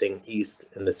facing east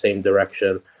in the same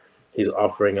direction. He's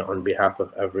offering it on behalf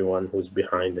of everyone who's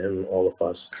behind him, all of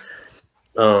us.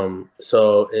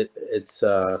 So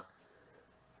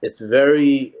it's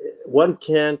very, one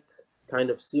can't kind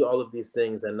of see all of these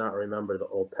things and not remember the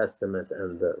Old Testament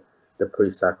and the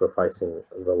priest sacrificing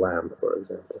the lamb, for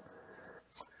example.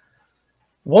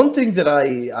 One thing that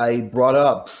I brought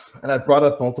up, and I've brought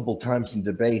up multiple times in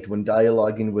debate when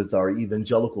dialoguing with our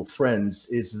evangelical friends,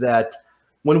 is that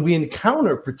when we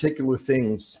encounter particular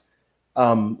things,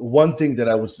 one thing that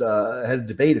I had a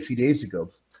debate a few days ago,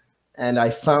 and I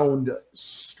found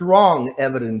strong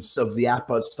evidence of the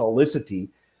apostolicity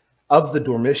of the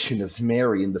Dormition of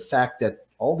Mary, and the fact that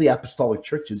all the apostolic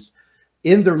churches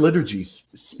in their liturgies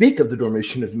speak of the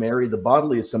Dormition of Mary, the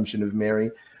bodily Assumption of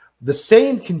Mary. The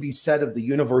same can be said of the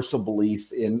universal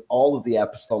belief in all of the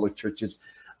apostolic churches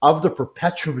of the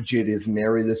perpetual virginity of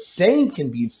Mary. The same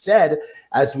can be said,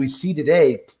 as we see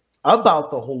today, about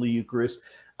the Holy Eucharist.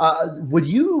 Would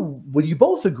you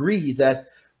both agree that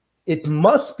it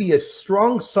must be a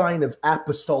strong sign of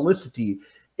apostolicity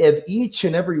if each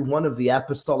and every one of the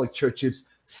apostolic churches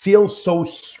feel so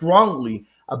strongly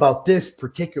about this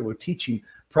particular teaching.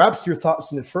 Perhaps your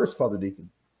thoughts on it first, Father Deacon.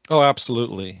 Oh,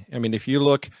 absolutely. I mean, if you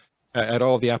look at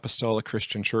all the apostolic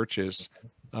Christian churches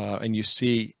and you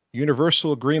see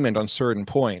universal agreement on certain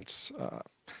points,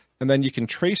 and then you can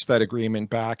trace that agreement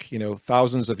back,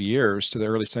 thousands of years to the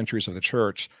early centuries of the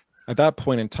church. At that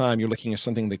point in time, you're looking at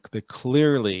something that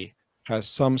clearly has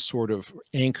some sort of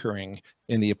anchoring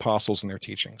in the apostles and their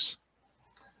teachings.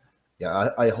 Yeah,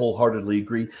 I wholeheartedly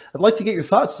agree. I'd like to get your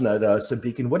thoughts on that,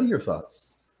 Deacon. What are your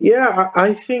thoughts? Yeah,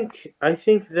 I think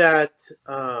that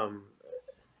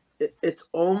it's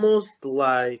almost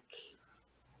like,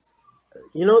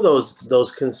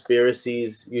 those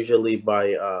conspiracies usually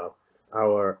by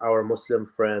our Muslim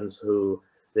friends who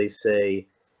they say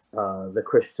the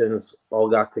Christians all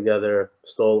got together,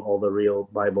 stole all the real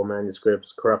Bible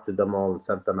manuscripts, corrupted them all, and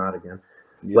sent them out again.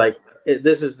 Yep. Like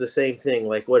this is the same thing.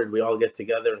 Like, what did we all get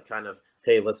together and kind of,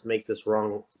 hey, let's make this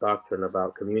wrong doctrine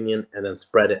about communion and then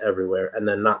spread it everywhere and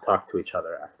then not talk to each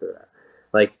other after that?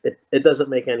 Like it doesn't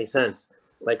make any sense.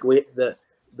 Like the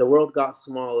world got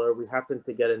smaller. We happened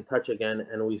to get in touch again,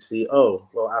 and we see, oh,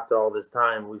 well, after all this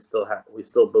time, we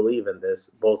still believe in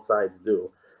this. Both sides do.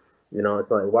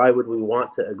 It's like, why would we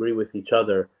want to agree with each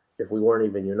other if we weren't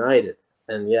even united?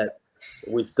 And yet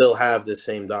we still have the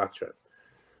same doctrine.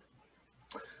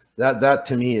 That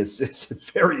to me is a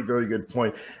very, very good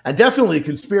point. And definitely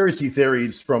conspiracy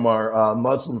theories from our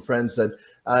Muslim friends that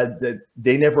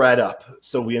they never add up.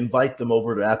 So we invite them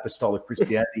over to apostolic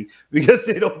Christianity because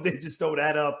they just don't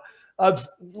add up.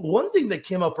 One thing that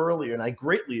came up earlier, and I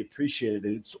greatly appreciated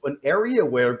it, it's an area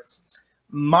where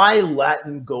my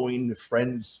Latin going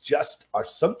friends just are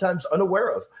sometimes unaware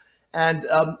of. And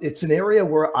it's an area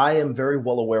where I am very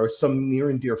well aware. Some near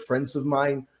and dear friends of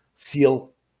mine feel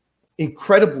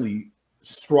incredibly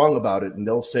strong about it. And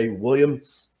they'll say, William,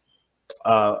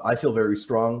 I feel very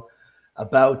strong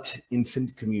about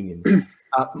infant communion.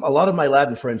 A lot of my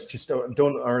Latin friends just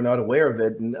are not aware of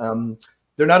it. And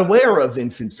they're not aware of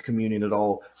infants communion at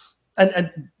all.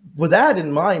 And with that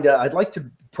in mind, I'd like to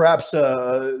perhaps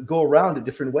go around a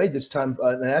different way this time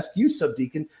and ask you,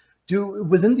 Subdeacon,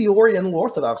 within the Oriental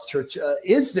Orthodox Church,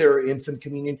 is there infant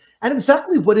communion? And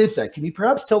exactly what is that? Can you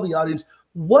perhaps tell the audience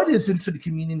what is infant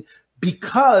communion?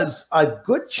 Because a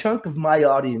good chunk of my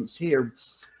audience here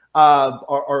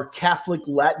are Catholic,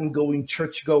 Latin-going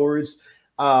churchgoers,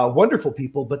 wonderful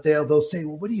people, but they'll say,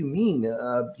 well, what do you mean?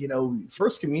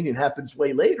 First communion happens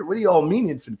way later. What do you all mean,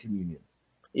 infant communion?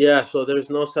 Yeah, so there's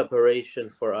no separation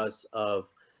for us of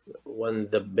when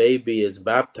the baby is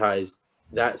baptized.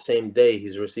 That same day,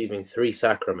 he's receiving 3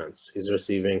 sacraments. He's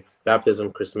receiving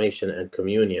baptism, chrismation, and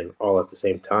communion all at the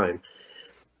same time.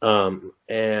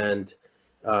 And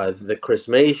the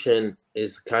chrismation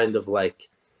is kind of like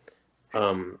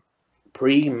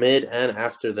pre, mid, and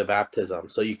after the baptism.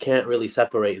 So you can't really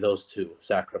separate those 2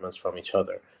 sacraments from each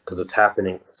other because it's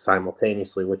happening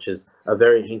simultaneously, which is a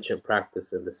very ancient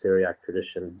practice in the Syriac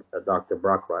tradition. Dr.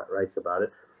 Brock writes about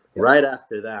it. Yeah. Right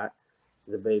after that,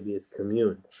 the baby is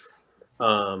communed.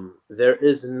 There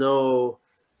is no,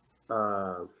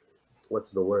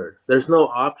 what's the word? There's no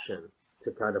option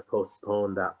to kind of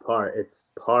postpone that part. It's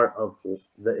part of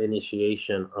the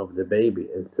initiation of the baby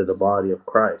into the body of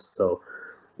Christ. So,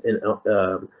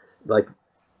 like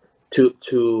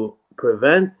to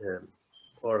prevent him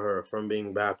or her from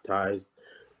being baptized,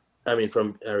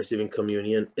 from receiving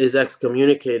communion, is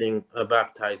excommunicating a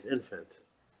baptized infant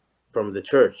from the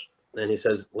church. And he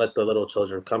says, "Let the little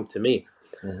children come to me."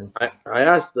 Mm-hmm. I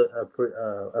asked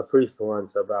a priest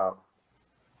once about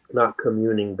not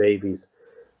communing babies.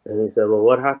 And he said, well,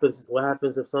 what happens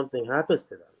if something happens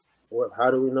to them? How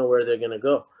do we know where they're going to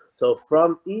go? So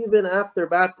from even after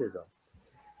baptism,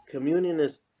 communion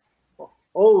is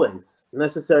always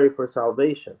necessary for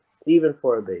salvation, even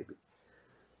for a baby.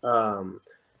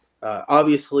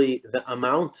 Obviously, the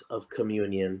amount of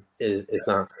communion is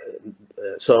not.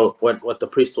 So what the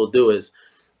priest will do is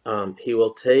he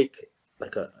will take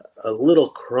like a little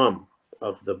crumb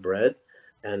of the bread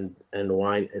and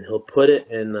wine, and he'll put it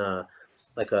in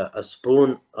like a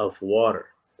spoon of water,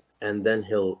 and then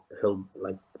he'll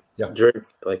drink,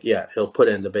 he'll put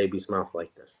it in the baby's mouth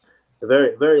like this, a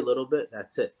very, very little bit.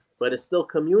 That's it, but it's still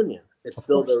communion. It's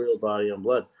still the real body and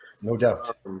blood, no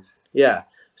doubt. Yeah.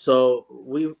 So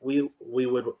we would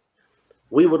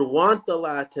want the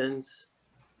Latins.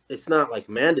 It's not like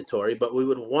mandatory, but we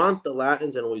would want the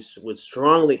Latins, and we would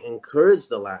strongly encourage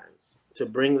the Latins to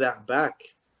bring that back.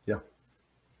 Yeah.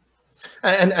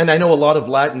 And I know a lot of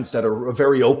Latins that are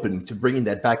very open to bringing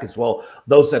that back as well.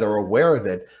 Those that are aware of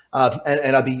it,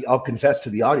 and I'll confess to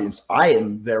the audience, I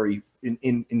am very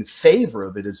in favor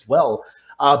of it as well.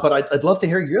 But I'd love to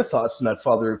hear your thoughts on that,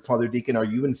 Father Deacon. Are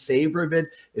you in favor of it?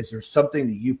 Is there something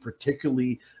that you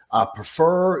particularly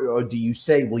prefer, or do you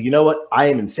say, well, you know what, I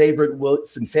am in favor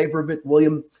of it,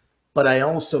 William, but I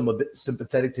also am a bit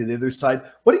sympathetic to the other side?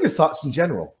 What are your thoughts in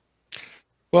general?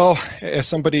 Well, as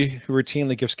somebody who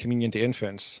routinely gives communion to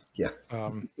infants, yeah,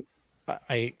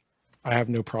 I have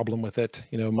no problem with it.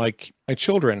 You know, my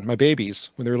children, my babies,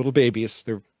 when they're little babies,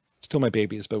 they're still my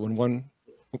babies, but when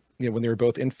they were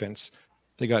both infants,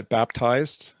 they got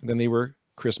baptized, and then they were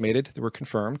chrismated, they were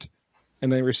confirmed,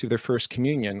 and then they received their first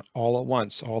communion all at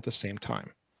once, all at the same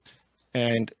time.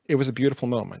 And it was a beautiful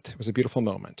moment. It was a beautiful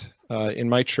moment. In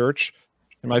my church,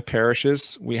 in my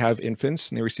parishes, we have infants,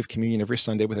 and they receive communion every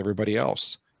Sunday with everybody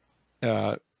else.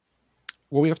 What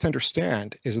we have to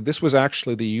understand is that this was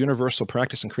actually the universal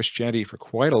practice in Christianity for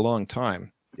quite a long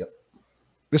time. Yep.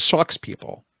 This shocks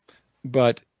people,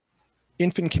 but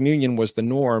infant communion was the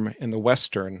norm in the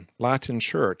Western Latin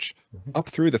Church up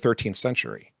through the 13th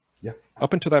century. Yeah.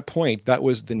 Up until that point, that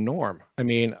was the norm. I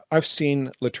mean, I've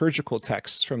seen liturgical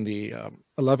texts from the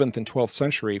 11th and 12th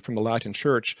century from the Latin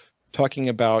Church talking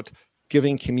about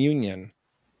giving communion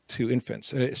to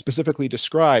infants, and it specifically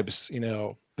describes,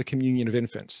 the communion of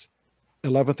infants.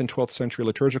 11th and 12th century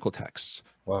liturgical texts.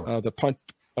 Wow.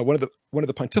 One of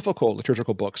the pontifical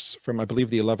liturgical books from, I believe,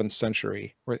 the 11th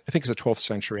century, or I think it's the 12th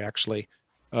century actually,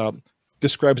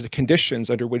 describes the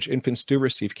conditions under which infants do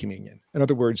receive communion. In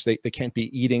other words, they can't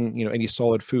be eating any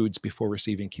solid foods before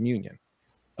receiving communion.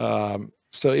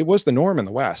 So it was the norm in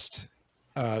the West.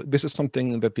 This is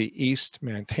something that the East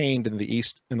maintained, and the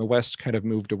East and the West kind of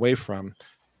moved away from.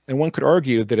 And one could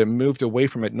argue that it moved away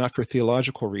from it not for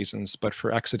theological reasons, but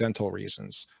for accidental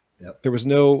reasons. Yep. There was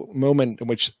no moment in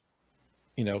which,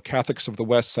 Catholics of the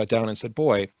West sat down and said,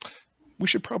 boy, we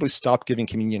should probably stop giving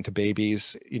communion to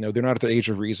babies. They're not at the age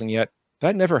of reason yet.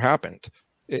 That never happened.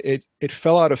 It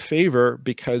fell out of favor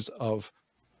because of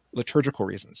liturgical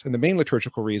reasons. And the main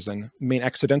liturgical reason, main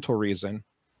accidental reason,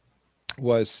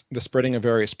 was the spreading of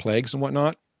various plagues and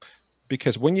whatnot.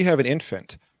 Because when you have an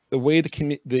infant, the way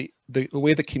the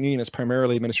way the communion is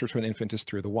primarily administered to an infant is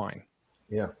through the wine.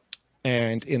 Yeah.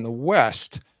 And in the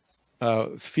West,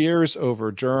 fears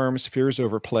over germs, fears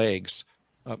over plagues,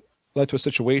 led to a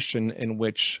situation in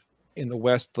which, in the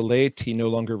West, the laity no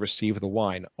longer received the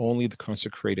wine, only the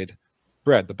consecrated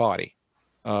bread, the body.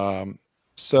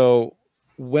 So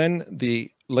when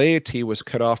the laity was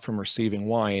cut off from receiving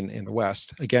wine in the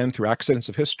West, again, through accidents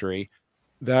of history,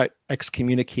 that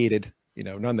excommunicated,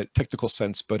 not in the technical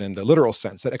sense, but in the literal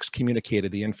sense, that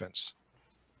excommunicated the infants.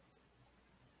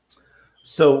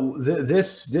 So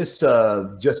this just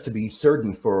to be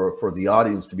certain for the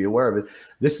audience to be aware of it,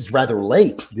 this is rather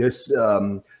late. This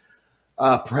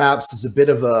perhaps is a bit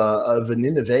of an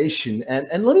innovation.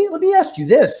 And let me ask you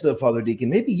this, Father Deacon.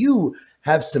 Maybe you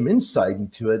have some insight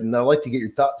into it, and I'd like to get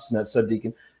your thoughts on that,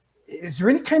 Subdeacon. Is there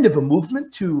any kind of a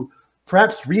movement to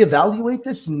perhaps reevaluate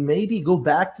this and maybe go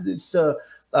back to this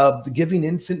giving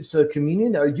infants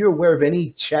communion? Are you aware of any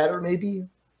chatter, maybe?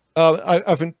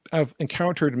 I've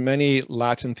encountered many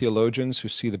Latin theologians who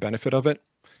see the benefit of it.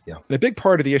 Yeah. And a big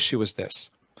part of the issue is this: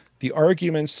 the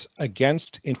arguments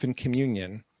against infant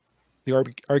communion, the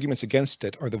arguments against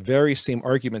it, are the very same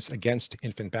arguments against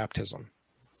infant baptism.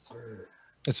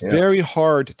 It's very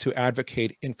hard to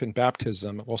advocate infant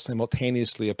baptism while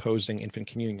simultaneously opposing infant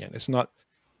communion. It's not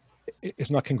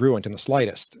congruent in the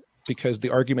slightest, because the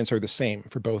arguments are the same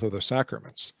for both of those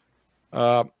sacraments.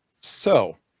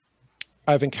 So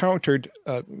I've encountered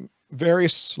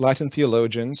various Latin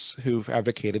theologians who've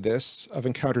advocated this. I've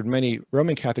encountered many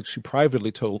Roman Catholics who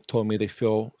privately told me they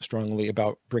feel strongly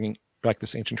about bringing back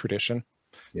this ancient tradition.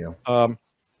 Yeah.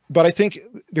 But I think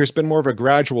there's been more of a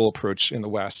gradual approach in the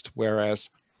West, whereas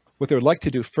what they would like to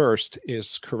do first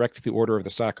is correct the order of the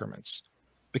sacraments.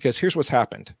 Because here's what's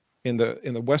happened. In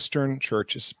the Western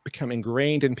Church, it's become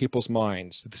ingrained in people's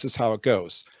minds that this is how it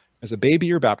goes. As a baby,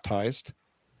 you're baptized.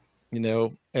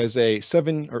 As a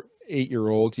 7 or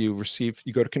 8-year-old, you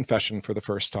go to confession for the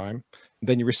first time.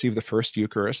 Then you receive the first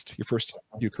Eucharist, your first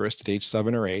Eucharist at age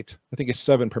 7 or 8. I think it's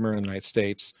 7 primarily in the United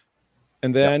States.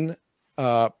 And then,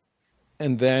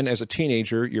 as a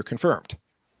teenager, you're confirmed.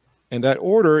 And that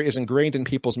order is ingrained in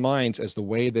people's minds as the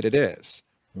way that it is.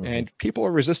 Mm-hmm. And people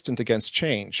are resistant against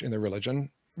change in their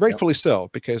religion, rightfully so,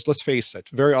 because let's face it,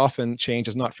 very often change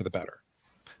is not for the better.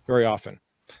 Very often.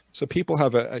 So people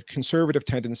have a conservative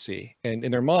tendency, and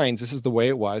in their minds, this is the way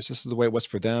it was. This is the way it was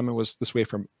for them. It was this way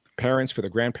for parents, for their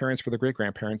grandparents, for their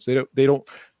great-grandparents. They don't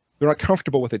they're not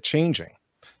comfortable with it changing.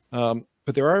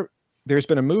 But there's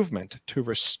been a movement to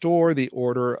restore the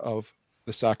order of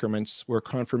the sacraments where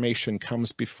confirmation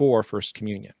comes before First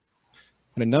Communion.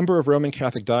 In a number of Roman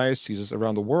Catholic dioceses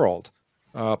around the world,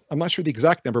 I'm not sure the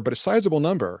exact number, but a sizable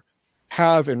number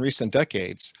have in recent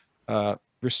decades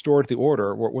restored the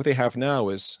order. What they have now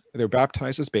is they're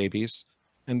baptized as babies,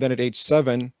 and then at age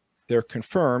 7, they're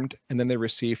confirmed, and then they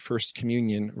receive First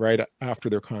Communion right after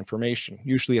their confirmation,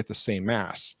 usually at the same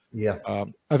Mass. Yeah.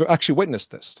 I've actually witnessed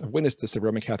this. I've witnessed this at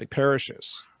Roman Catholic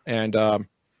parishes. And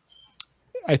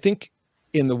I think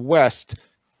in the West,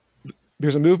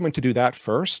 there's a movement to do that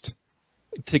first,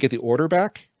 to get the order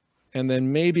back. And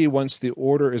then maybe once the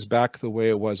order is back the way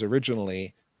it was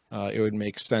originally, it would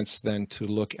make sense then to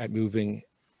look at moving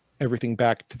everything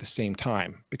back to the same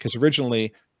time. Because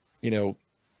originally, you know,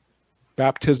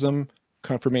 baptism,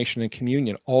 confirmation, and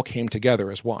communion all came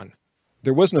together as one.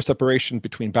 There was no separation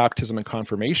between baptism and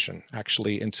confirmation,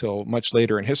 actually, until much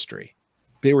later in history.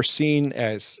 They were seen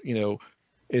as, you know,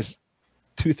 as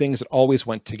two things that always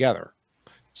went together.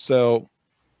 So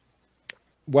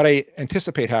what I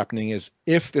anticipate happening is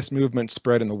if this movement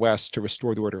spread in the West to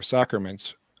restore the order of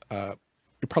sacraments,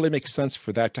 it probably makes sense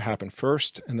for that to happen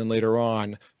first, and then later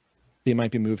on, they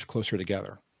might be moved closer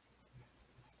together.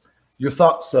 Your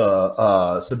thoughts,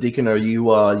 Subdeacon? Are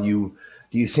you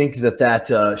do you think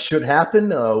that should happen?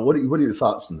 What are your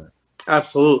thoughts on that?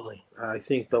 Absolutely, I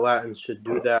think the Latins should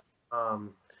do that.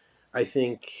 I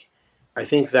think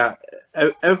that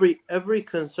every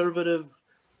conservative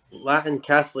Latin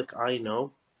Catholic I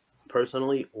know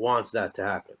personally wants that to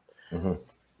happen.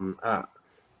 Mm-hmm.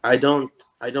 I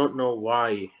don't know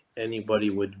why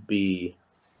anybody would be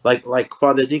like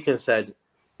Father Deacon said.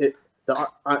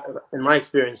 In my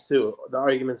experience too, the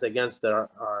arguments against it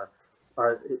are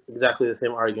exactly the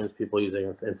same arguments people use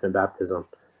against infant baptism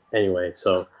anyway.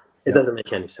 So it doesn't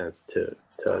make any sense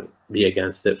to be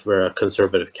against it for a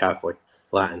conservative Catholic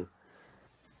Latin.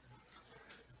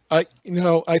 I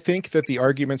think that the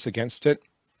arguments against it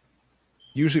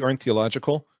usually aren't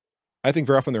theological. I think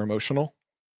very often they're emotional.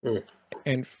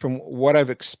 And from what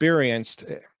I've experienced,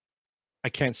 I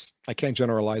can't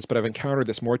generalize, but I've encountered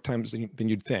this more times than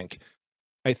you'd think.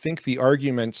 I think the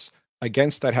arguments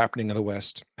against that happening in the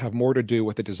West have more to do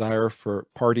with the desire for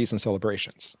parties and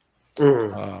celebrations.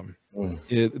 For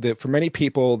many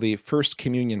people, the First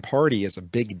Communion party is a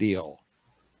big deal.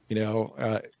 You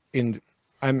know,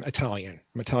 I'm Italian.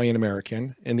 I'm Italian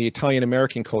American. In the Italian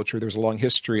American culture, there's a long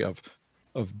history of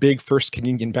big First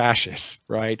Communion bashes,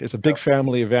 right? It's a big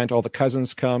family event. All the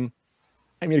cousins come.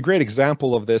 I mean, a great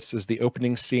example of this is the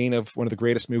opening scene of one of the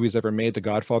greatest movies ever made, The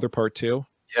Godfather Part 2.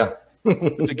 Yeah.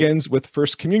 It begins with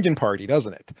First Communion party,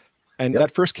 doesn't it? And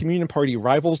that First Communion party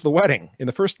rivals the wedding in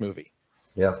the first movie.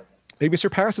 Yeah. Maybe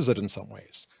surpasses it in some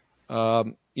ways.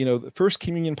 You know, the First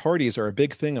Communion parties are a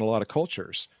big thing in a lot of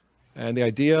cultures. And the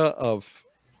idea of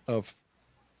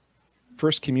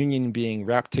First Communion being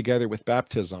wrapped together with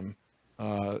baptism,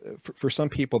 for some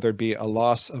people, there'd be a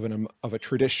loss of a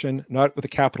tradition, not with a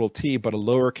capital T, but a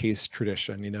lowercase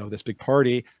tradition, you know, this big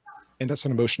party. And that's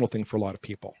an emotional thing for a lot of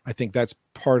people. I think that's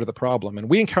part of the problem. And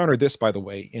we encountered this, by the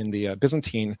way, in the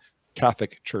Byzantine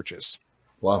Catholic churches.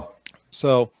 Wow.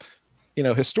 So, you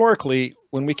know, historically,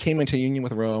 when we came into union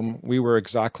with Rome, we were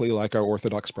exactly like our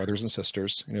Orthodox brothers and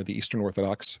sisters, you know, the Eastern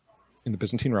Orthodox in the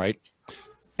Byzantine Rite.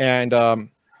 And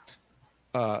the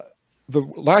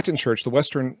Latin Church, the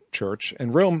Western Church,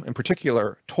 and Rome in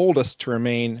particular, told us to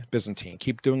remain Byzantine,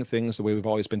 keep doing things the way we've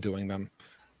always been doing them.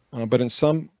 But in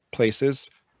some places,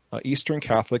 Eastern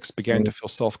Catholics began to feel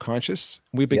self-conscious.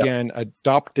 We began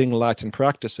adopting Latin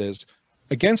practices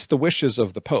against the wishes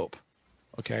of the Pope.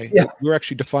 Okay, we were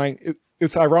actually defying.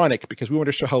 It's ironic because we want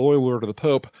to show how loyal we were to the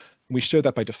Pope. And we showed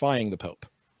that by defying the Pope,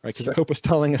 right? Because the Pope was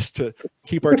telling us to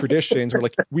keep our traditions. We're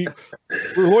like, we're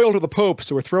loyal to the Pope,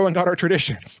 so we're throwing out our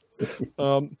traditions.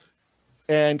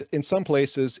 And in some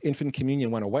places, infant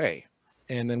communion went away,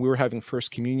 and then we were having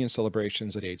First Communion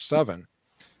celebrations at age 7.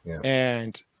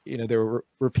 And you know, there were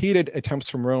repeated attempts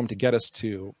from Rome to get us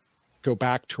to go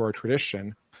back to our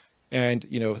tradition. And,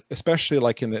 you know, especially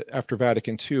like after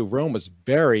Vatican II, Rome was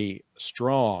very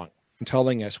strong in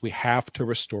telling us we have to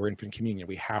restore infant communion.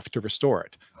 We have to restore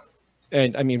it.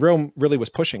 And I mean, Rome really was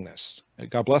pushing this.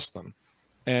 God bless them.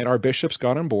 And our bishops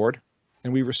got on board,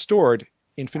 and we restored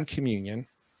infant communion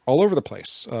all over the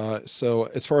place. So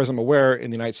as far as I'm aware,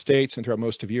 in the United States and throughout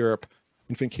most of Europe,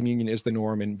 infant communion is the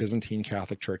norm in Byzantine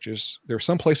Catholic churches. There are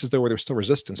some places, though, where there's still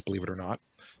resistance, believe it or not.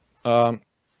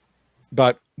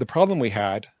 But the problem we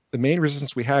had, the main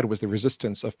resistance we had, was the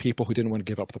resistance of people who didn't want to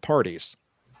give up the parties.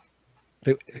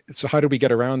 So how did we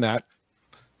get around that?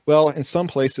 Well, in some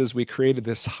places, we created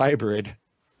this hybrid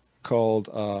called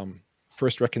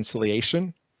First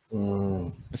Reconciliation.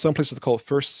 In some places, they call it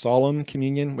First Solemn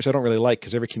Communion, which I don't really like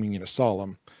because every communion is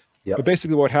solemn. Yep. But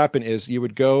basically what happened is you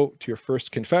would go to your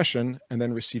first confession and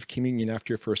then receive communion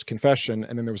after your first confession,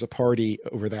 and then there was a party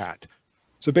over that.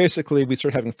 So basically, we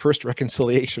started having first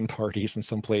reconciliation parties in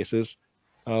some places.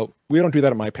 We don't do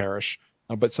that at my parish,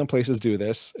 but some places do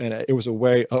this, and it was a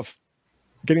way of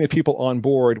getting the people on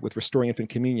board with restoring infant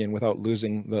communion without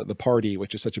losing the party,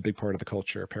 which is such a big part of the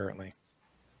culture, apparently.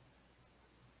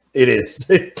 It is.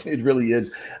 It really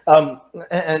is.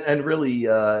 And really,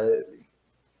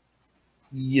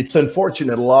 it's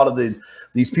unfortunate. A lot of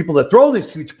these people that throw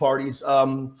these huge parties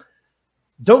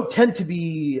don't tend to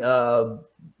be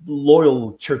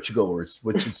loyal churchgoers,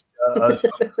 which is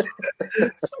something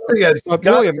that's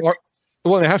William,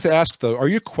 well, I have to ask, though, are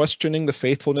you questioning the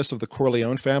faithfulness of the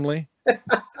Corleone family? I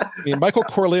mean, Michael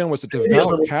Corleone was a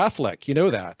devout Catholic. You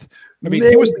know that. I mean,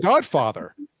 he was the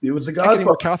godfather. He was the Can't get godfather. any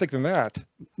more Catholic than that.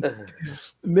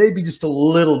 Maybe just a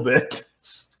little bit.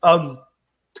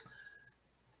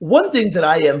 One thing that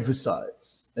I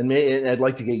emphasize, and I'd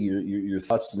like to get your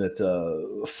thoughts on it,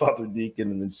 Father Deacon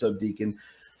and then Subdeacon,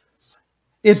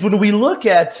 is when we look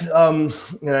at, and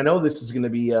I know this is going to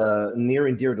be near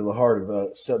and dear to the heart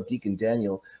of Subdeacon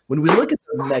Daniel, when we look at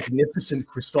the magnificent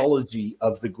Christology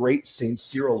of the great Saint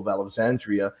Cyril of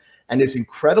Alexandria and his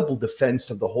incredible defense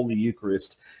of the Holy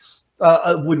Eucharist,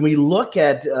 when we look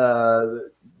at,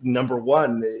 number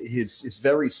one, his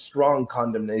very strong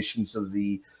condemnations of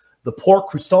the poor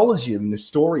Christology of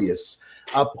Nestorius,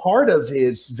 part of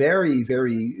his very,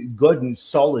 very good and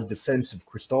solid defense of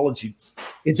Christology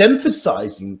is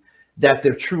emphasizing that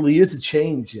there truly is a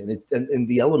change in it, and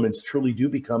the elements truly do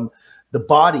become the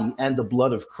body and the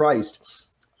blood of Christ.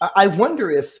 I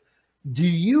wonder if, do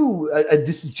you,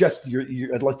 this is just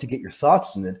I'd like to get your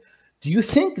thoughts on it. Do you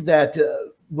think that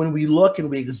when we look and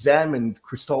we examine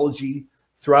Christology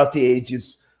throughout the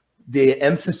ages, the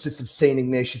emphasis of St.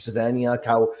 Ignatius of Antioch,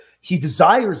 how he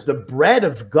desires the bread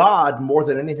of God more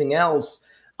than anything else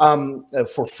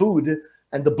for food,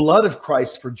 and the blood of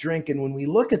Christ for drink. And when we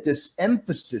look at this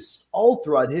emphasis all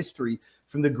throughout history,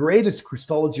 from the greatest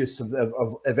Christologists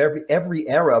of every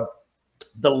era,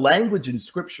 the language in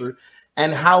Scripture,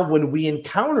 and how when we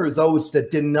encounter those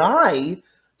that deny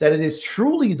that it is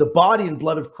truly the body and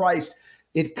blood of Christ,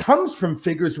 it comes from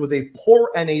figures with a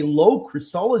poor and a low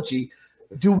Christology.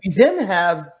 Do we then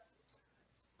have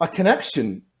a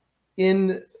connection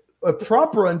in a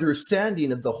proper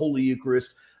understanding of the Holy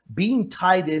Eucharist being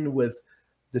tied in with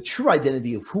the true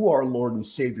identity of who our Lord and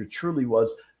Savior truly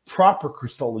was, proper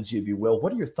Christology, if you will?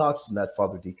 What are your thoughts on that,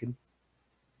 Father Deacon?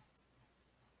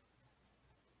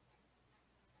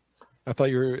 I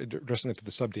thought you were addressing it to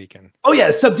the Subdeacon. Oh,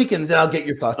 yeah, Subdeacon, then I'll get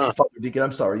your thoughts, Father Deacon.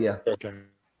 I'm sorry, yeah. Okay.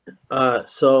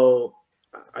 So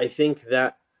I think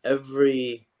that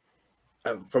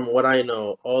from what I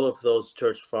know, all of those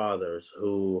church fathers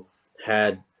who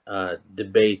had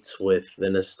debates with the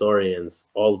Nestorians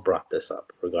all brought this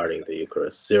up regarding the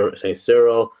Eucharist. St.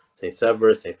 Cyril, St.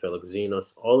 Severus, St.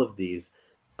 Philoxenos, all of these,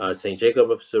 St.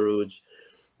 Jacob of Seruge,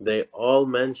 they all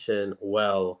mention,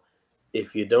 well,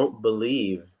 if you don't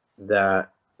believe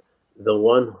that the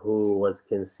one who was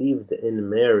conceived in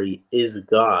Mary is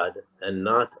God and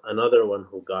not another one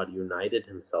who God united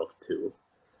himself to,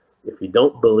 if you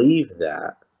don't believe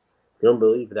that, if you don't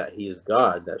believe that he is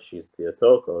God, that she's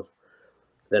Theotokos,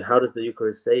 then how does the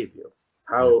Eucharist save you?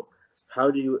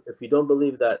 How do you, if you don't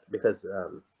believe that, because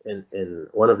in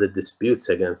one of the disputes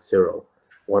against Cyril,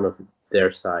 one of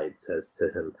their side says to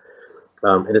him,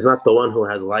 it is not the one who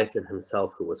has life in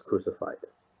himself who was crucified,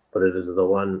 but it is the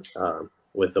one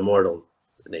with the mortal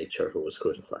nature who was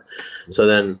crucified. So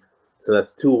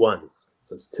that's two ones.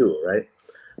 So it's two, right?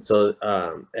 So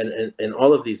and in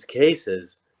all of these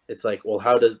cases, it's like, well,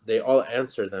 how does, they all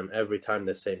answer them every time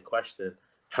the same question: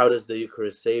 how does the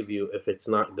Eucharist save you if it's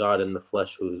not God in the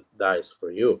flesh who dies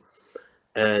for you?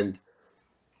 And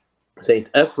Saint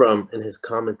Ephraim, in his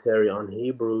commentary on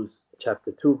Hebrews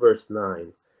chapter 2 verse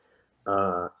 9,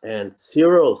 and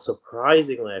Cyril,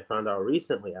 surprisingly, I found out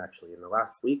recently, actually in the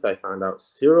last week, I found out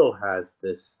Cyril has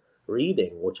this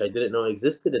reading, which I didn't know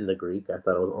existed in the Greek. I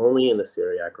thought it was only in the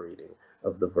Syriac reading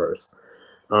of the verse.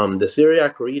 The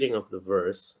Syriac reading of the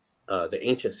verse, the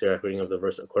ancient Syriac reading of the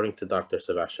verse, according to Dr.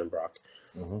 Sebastian Brock,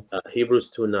 Hebrews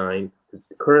 2:9,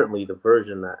 currently the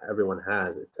version that everyone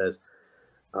has, it says,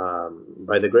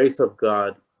 by the grace of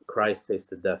God, Christ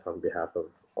tasted death on behalf of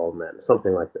all men,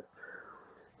 something like this.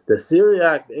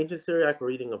 The ancient Syriac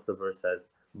reading of the verse says,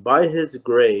 by his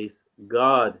grace,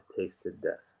 God tasted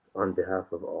death on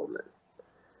behalf of all men.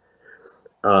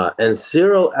 And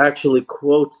Cyril actually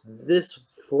quotes this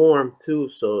form too,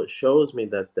 so it shows me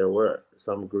that there were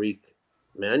some Greek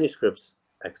manuscripts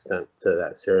extant to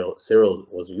that. Cyril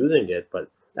was using it, but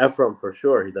Ephraim for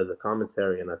sure, he does a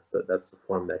commentary, and that's the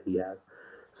form that he has.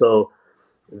 So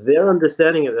their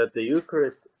understanding is that the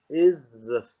Eucharist is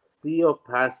the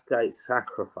theopaschite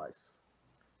sacrifice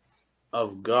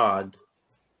of God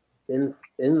in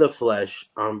the flesh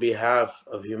on behalf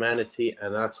of humanity,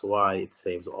 and that's why it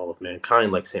saves all of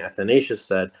mankind. Like Saint Athanasius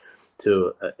said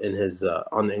to in his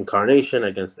on the Incarnation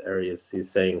against Arius,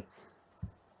 he's saying,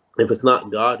 if it's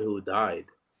not God who died,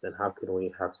 then how can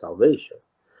we have salvation?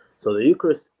 So the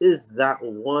Eucharist is that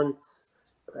once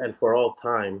and for all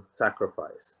time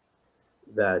sacrifice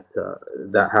that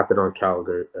that happened on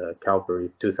Calvary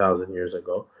 2,000 years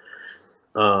ago.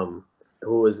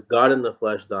 Who is God in the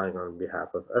flesh dying on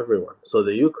behalf of everyone. So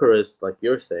the Eucharist, like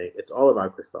you're saying, it's all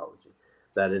about Christology,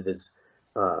 that it is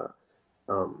the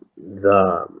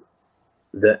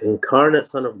incarnate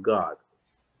Son of God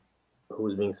who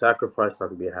is being sacrificed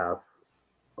on behalf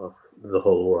of the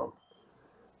whole world.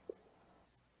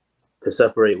 To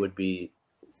separate would be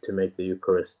to make the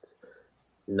Eucharist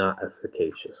not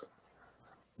efficacious.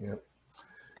 Yeah,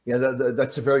 yeah,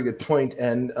 that's a very good point.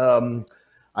 And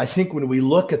I think when we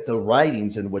look at the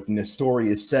writings and what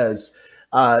Nestorius says,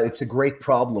 it's a great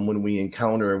problem when we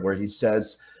encounter where he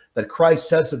says that Christ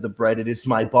says of the bread, it is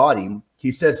my body. He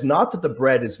says not that the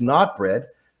bread is not bread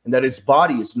and that his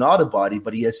body is not a body,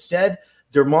 but he has said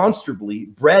demonstrably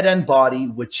bread and body,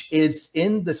 which is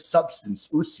in the substance,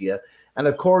 ousia. And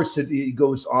of course, it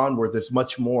goes on where there's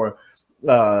much more,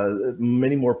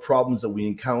 many more problems that we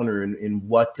encounter in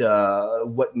what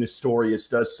Nestorius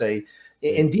does say.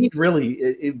 Indeed,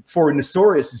 really, for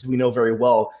Nestorius, as we know very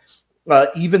well,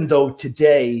 even though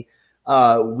today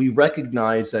we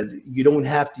recognize that you don't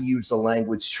have to use the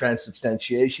language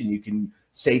transubstantiation, you can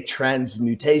say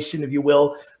transmutation, if you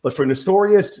will. But for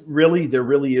Nestorius, really, there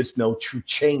really is no true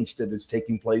change that is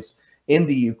taking place in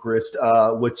the Eucharist,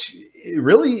 which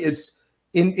really is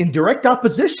in direct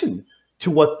opposition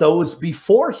to what those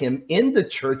before him in the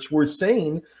church were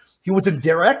saying. He was in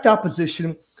direct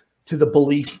opposition to the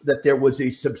belief that there was a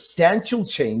substantial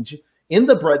change in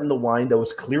the bread and the wine that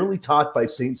was clearly taught by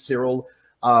Saint Cyril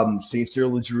of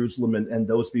Jerusalem and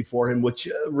those before him, which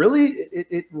really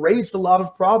it raised a lot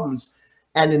of problems.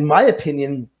 And in my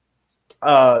opinion,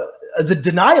 the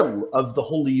denial of the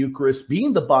Holy Eucharist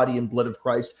being the body and blood of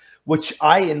Christ, which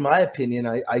in my opinion,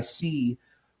 I see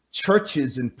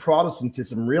churches in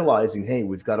Protestantism realizing, hey,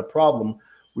 we've got a problem.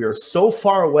 We are so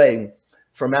far away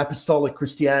from apostolic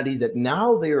Christianity that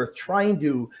now they are trying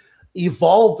to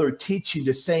evolve their teaching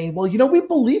to saying, well, we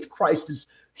believe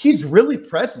he's really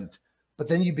present. But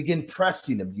then you begin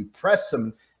pressing him, you press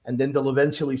him, and then they'll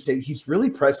eventually say he's really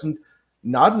present,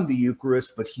 not in the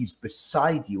Eucharist, but he's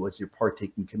beside you as you're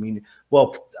partaking communion.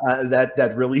 Well,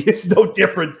 that really is no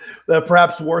different,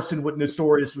 perhaps worse than what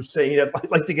Nestorius was saying.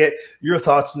 I'd like to get your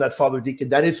thoughts on that, Father Deacon.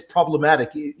 That is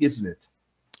problematic, isn't it?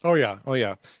 Oh, yeah. Oh,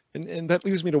 yeah. And that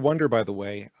leaves me to wonder, by the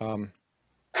way, I'm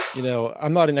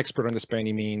not an expert on this by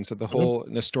any means. The whole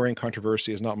Nestorian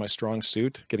controversy is not my strong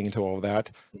suit, getting into all of that.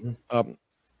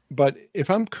 But if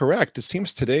I'm correct, it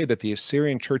seems today that the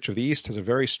Assyrian Church of the East has a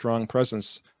very strong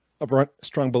presence, a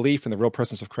strong belief in the real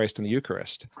presence of Christ in the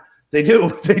Eucharist. They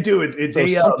do. They do. So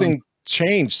something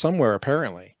changed somewhere,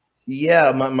 apparently.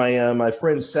 Yeah, my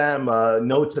friend Sam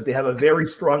notes that they have a very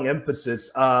strong emphasis.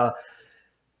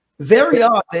 Very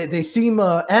odd. They seem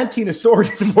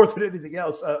anti-Nestorian more than anything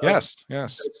else. Yes.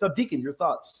 Subdeacon, your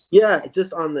thoughts? Yeah,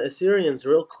 just on the Assyrians,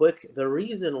 real quick. The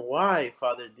reason why,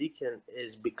 Father Deacon,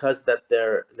 is because that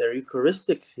their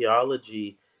Eucharistic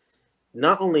theology,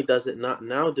 not only does it not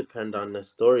now depend on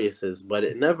Nestorius's, but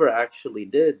it never actually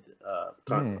did.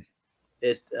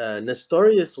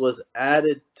 Nestorius was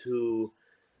added to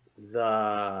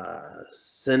the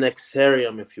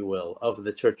Synaxarium, if you will, of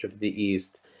the Church of the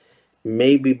East,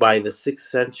 maybe by the 6th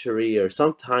century or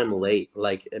sometime late.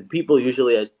 And people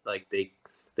usually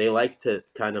they like to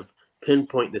kind of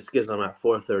pinpoint the schism at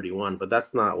 431, but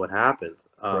that's not what happened.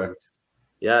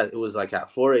 Yeah, it was like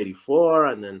at 484,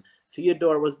 and then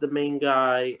Theodore was the main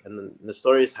guy, and then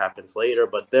Nestorius happens later.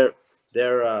 But their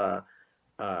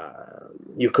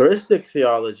Eucharistic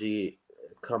theology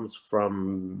comes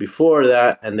from before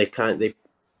that, and they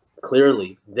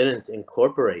clearly didn't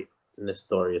incorporate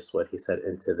Nestorius, what he said,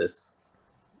 into this.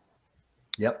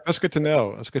 Yep, that's good to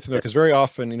know. That's good to know, because very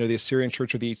often, the Assyrian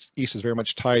Church of the East is very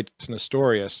much tied to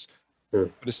Nestorius, but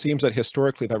it seems that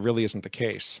historically that really isn't the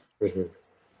case.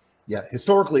 Yeah,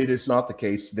 historically, it is not the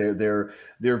case. Their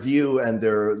view and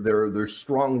their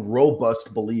strong,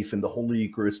 robust belief in the Holy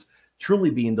Eucharist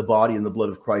truly being the body and the blood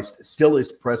of Christ still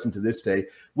is present to this day,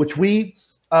 which we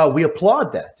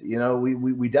applaud that. You know,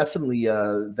 we definitely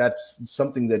that's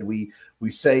something that we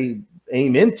say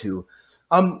amen to.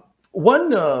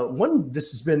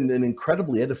 This has been an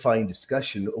incredibly edifying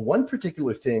discussion. One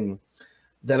particular thing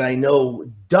that I know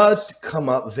does come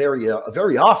up very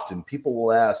often. People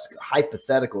will ask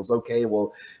hypotheticals. Okay,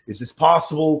 well, is this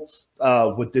possible?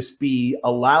 Would this be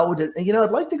allowed? And you know,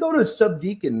 I'd like to go to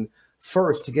Subdeacon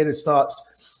first to get his thoughts.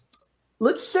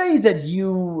 Let's say that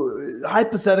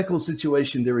hypothetical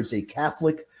situation, there is a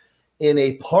Catholic in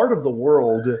a part of the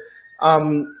world,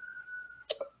 and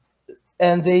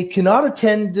they cannot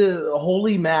attend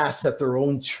Holy Mass at their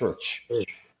own church.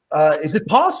 Is it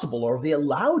possible, or are they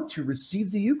allowed to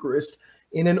receive the Eucharist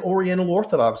in an Oriental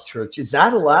Orthodox church? Is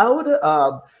that allowed?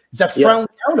 Is that frowned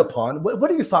down upon?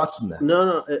 What are your thoughts on that?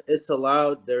 No, it's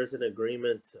allowed. There's an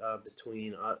agreement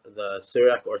between the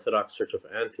Syriac Orthodox Church of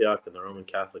Antioch and the Roman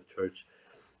Catholic Church.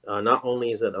 Not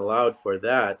only is it allowed for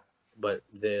that, but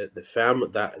the family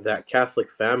that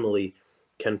Catholic family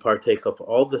can partake of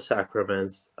all the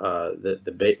sacraments.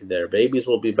 Their babies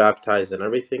will be baptized and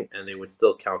everything, and they would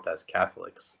still count as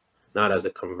Catholics, not as a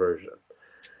conversion.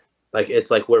 Like,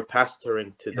 it's like we're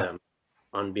pastoring to them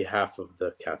on behalf of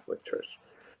the Catholic Church.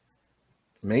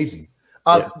 Amazing.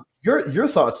 Your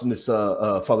thoughts on this,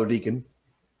 Father Deacon?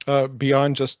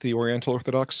 Beyond just the Oriental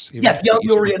Orthodox? Beyond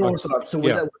the Oriental Orthodox. So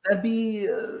would that be,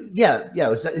 is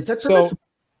that permissible? So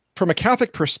from a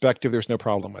Catholic perspective, there's no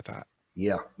problem with that.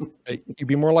 Yeah. You'd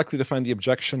be more likely to find the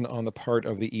objection on the part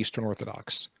of the Eastern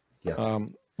Orthodox. Yeah.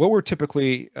 What we're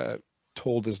typically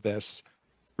told is this: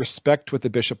 respect what the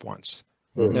bishop wants.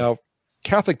 Mm-hmm. Now,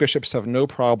 Catholic bishops have no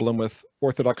problem with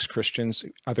Orthodox Christians,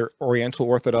 either Oriental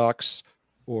Orthodox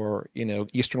or,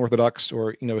 Eastern Orthodox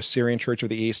or, Syrian Church of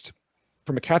the East.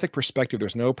 From a Catholic perspective,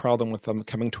 there's no problem with them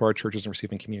coming to our churches and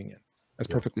receiving communion. That's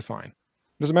perfectly fine.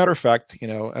 As a matter of fact,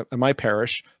 at my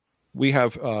parish, we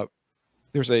have,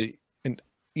 there's an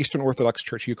Eastern Orthodox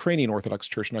Church, Ukrainian Orthodox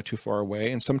Church not too far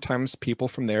away. And sometimes people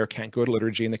from there can't go to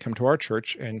liturgy and they come to our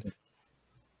church and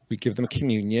we give them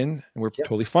communion, and we're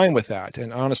totally fine with that.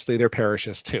 And honestly, their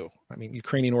parishes too. I mean,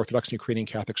 Ukrainian Orthodox and Ukrainian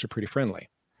Catholics are pretty friendly.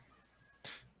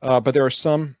 But there are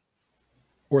some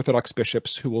Orthodox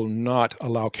bishops who will not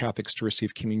allow Catholics to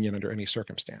receive communion under any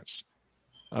circumstance.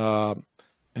 And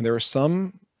there are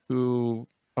some who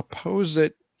oppose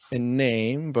it in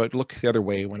name, but look the other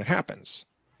way when it happens.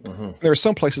 Mm-hmm. There are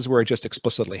some places where it just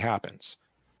explicitly happens.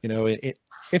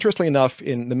 Interestingly enough,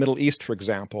 in the Middle East, for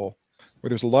example, where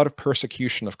there's a lot of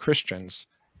persecution of Christians,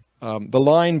 the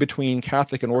line between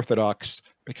Catholic and Orthodox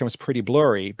becomes pretty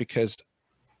blurry because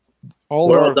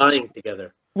we're all dying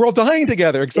together. We're all dying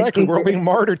together, exactly. We're all being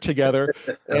martyred together,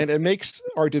 and it makes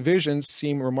our divisions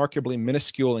seem remarkably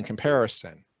minuscule in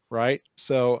comparison, right?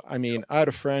 So, I mean, I had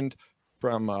a friend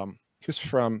from, he was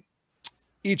from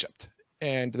Egypt,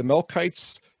 and the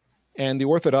Melkites and the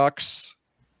Orthodox,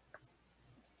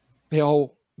 they'd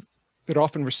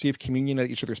often receive communion at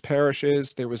each other's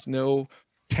parishes. There was no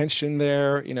tension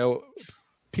there.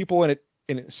 People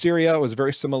in Syria was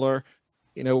very similar.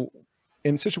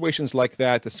 In situations like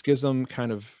that, the schism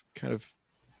kind of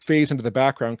fades into the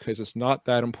background because it's not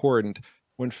that important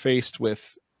when faced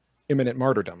with imminent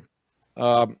martyrdom.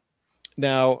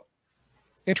 Now,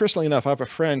 interestingly enough, I have a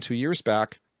friend who years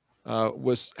back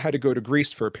had to go to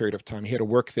Greece for a period of time. He had to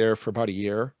work there for about a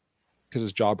year because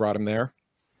his job brought him there.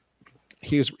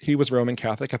 He was Roman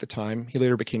Catholic at the time. He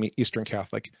later became Eastern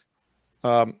Catholic.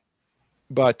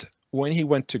 But when he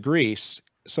went to Greece,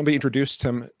 somebody introduced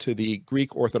him to the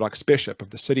Greek Orthodox bishop of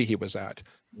the city he was at.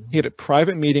 He had a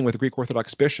private meeting with the Greek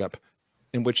Orthodox bishop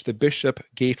in which the bishop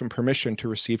gave him permission to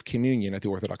receive communion at the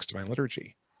Orthodox Divine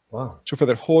Liturgy. Wow. So for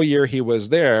that whole year he was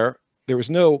there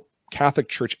was no Catholic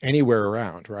church anywhere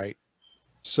around, right?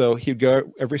 So he'd go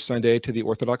every Sunday to the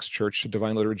Orthodox Church to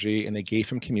Divine Liturgy, and they gave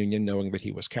him communion knowing that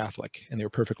he was Catholic. And they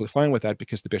were perfectly fine with that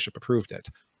because the bishop approved it.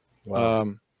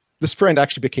 Wow. This friend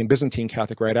actually became Byzantine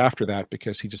Catholic right after that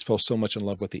because he just fell so much in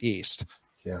love with the East.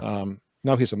 Yeah.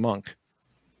 Now he's a monk.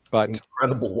 But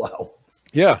incredible. Wow.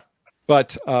 Yeah.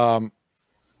 But,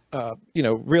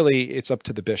 really it's up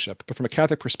to the bishop. But from a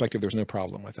Catholic perspective, there's no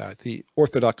problem with that. The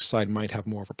Orthodox side might have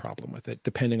more of a problem with it,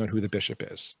 depending on who the bishop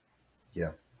is.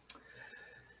 Yeah.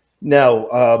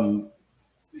 Now,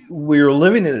 we're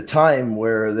living in a time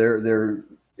where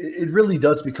it really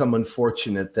does become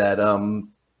unfortunate that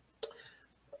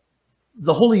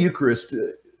the Holy Eucharist,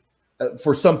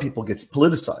 for some people, gets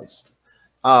politicized.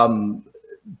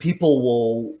 People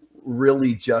will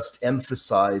really just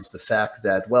emphasize the fact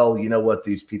that, well, you know what,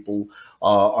 these people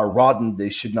are rotten, they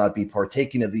should not be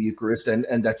partaking of the Eucharist, and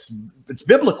it's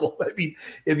biblical. I mean,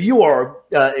 if you are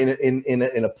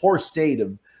in a poor state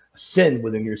of sin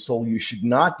within your soul, you should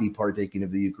not be partaking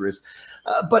of the Eucharist.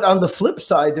 But on the flip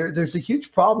side, there's a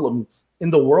huge problem in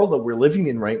the world that we're living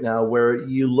in right now, where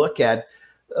you look at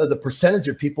the percentage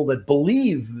of people that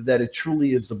believe that it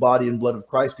truly is the body and blood of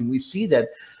Christ, and we see that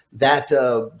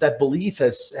belief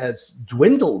has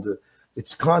dwindled.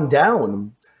 It's gone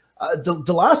down.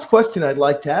 The last question I'd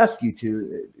like to ask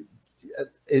you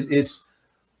is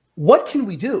what can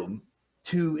we do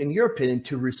to, in your opinion,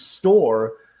 to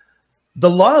restore the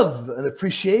love and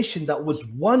appreciation that was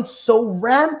once so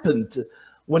rampant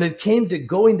when it came to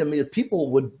going to meet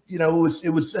people? Would, you know, it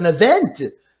was an event.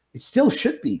 It still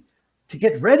should be, to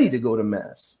get ready to go to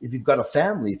Mass. If you've got a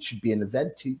family, it should be an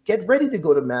event to get ready to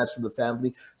go to Mass with the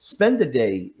family, spend the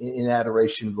day in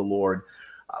adoration of the Lord.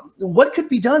 What could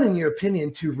be done, in your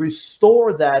opinion, to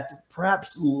restore that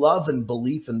perhaps love and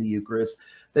belief in the Eucharist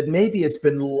that maybe has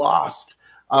been lost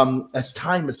as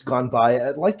time has gone by?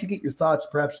 I'd like to get your thoughts.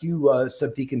 Perhaps you,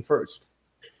 Subdeacon, first.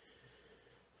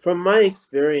 From my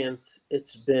experience,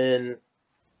 it's been,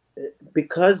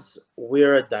 because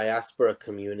we're a diaspora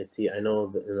community. I know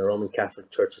that in the Roman Catholic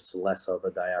Church, it's less of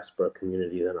a diaspora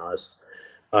community than us.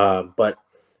 But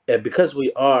because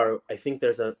we are, I think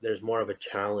there's more of a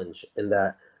challenge in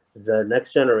that the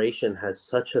next generation has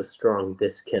such a strong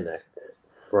disconnect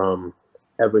from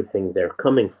everything they're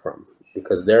coming from,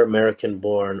 because they're American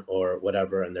born or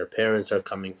whatever, and their parents are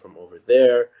coming from over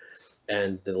there,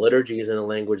 and the liturgy is in a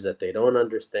language that they don't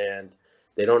understand.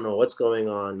 They don't know what's going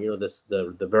on. You know,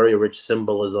 the very rich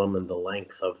symbolism and the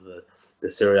length of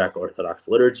the Syriac Orthodox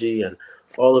liturgy and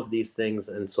all of these things.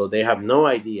 And so they have no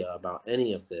idea about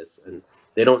any of this, and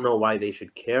they don't know why they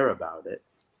should care about it,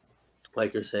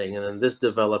 like you're saying. And then this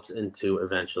develops into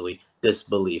eventually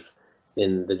disbelief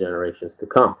in the generations to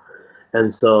come.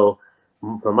 And so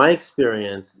from my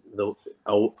experience,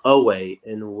 a way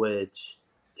in which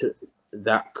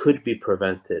that could be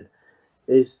prevented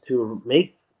is to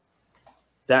make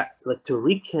that, like, to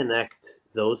reconnect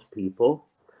those people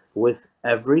with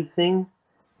everything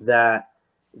that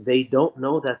they don't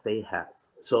know that they have.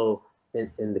 So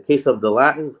in the case of the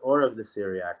Latins or of the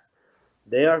Syriacs,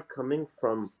 they are coming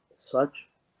from such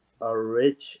a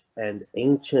rich and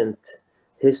ancient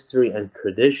history and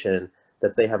tradition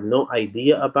that they have no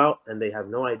idea about, and they have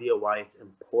no idea why it's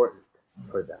important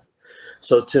for them.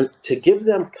 So to give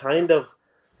them kind of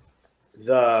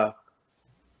the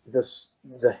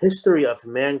history of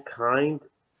mankind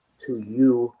to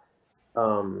you,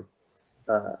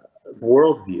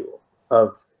 worldview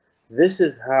of, this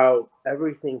is how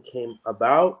everything came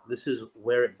about, this is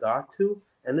where it got to,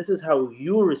 and this is how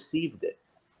you received it,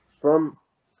 from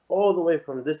all the way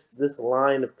from this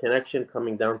line of connection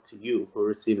coming down to you who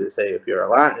received it. Say if you're a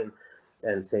Latin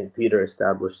and St. Peter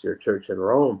established your church in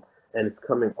Rome, and it's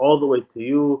coming all the way to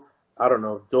you, I don't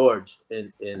know, George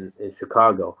in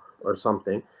Chicago or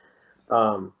something.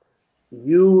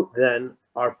 You then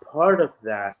are part of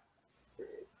that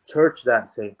church that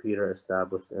St. Peter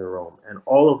established in Rome, and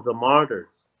all of the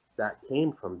martyrs that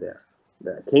came from there,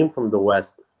 that came from the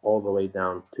West all the way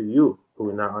down to you, who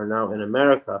are now in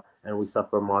America, and we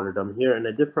suffer martyrdom here in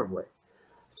a different way.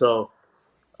 So,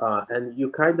 and you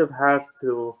kind of have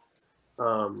to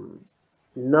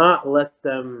not let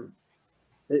them,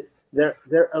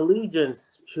 their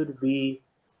allegiance should be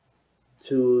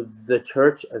to the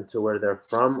church and to where they're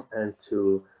from, and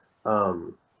to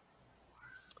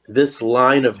this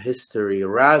line of history,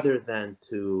 rather than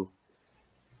to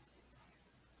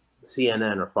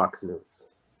CNN or Fox News.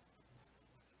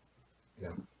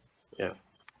 Yeah.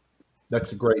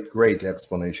 That's a great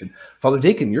explanation. Father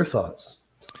Deacon, your thoughts?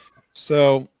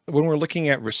 So when we're looking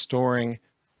at restoring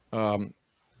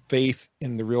faith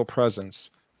in the real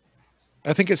presence,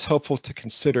 I think it's helpful to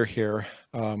consider here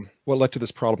what led to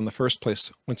this problem in the first place,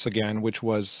 once again, which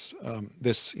was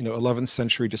this 11th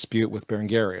century dispute with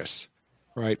Berengarius,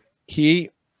 right? Here's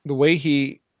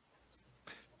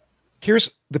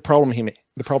the problem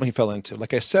he fell into.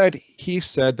 Like I said, he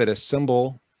said that a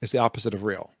symbol is the opposite of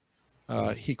real.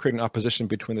 He created an opposition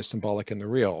between the symbolic and the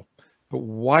real. But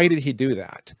why did he do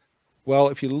that? Well,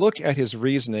 if you look at his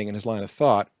reasoning and his line of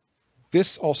thought,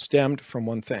 this all stemmed from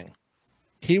one thing.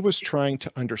 He was trying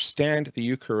to understand the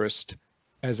Eucharist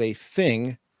as a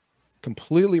thing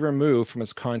completely removed from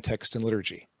its context and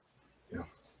liturgy. Yeah.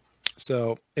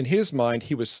 So in his mind,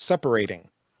 he was separating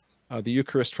the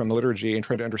Eucharist from the liturgy and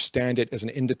trying to understand it as an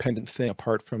independent thing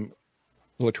apart from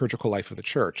the liturgical life of the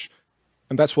church.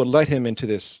 And that's what led him into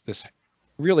this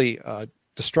really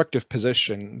destructive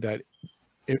position that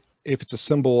if it's a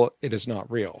symbol, it is not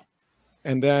real.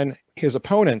 And then his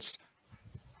opponents,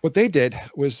 what they did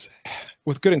was,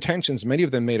 with good intentions, many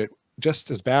of them made it just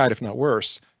as bad, if not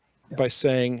worse, by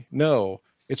saying, no,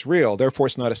 it's real, therefore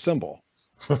it's not a symbol.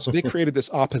 So they created this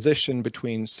opposition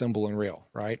between symbol and real,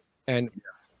 right? And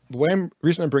the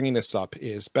reason I'm bringing this up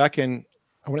is back in,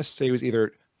 I want to say it was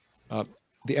either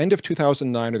the end of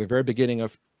 2009 or the very beginning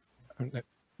of, the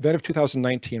end of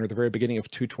 2019 or the very beginning of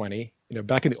 2020,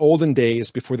 back in the olden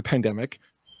days before the pandemic,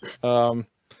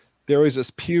 there was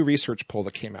this Pew Research poll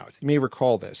that came out. You may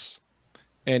recall this.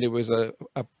 And it was a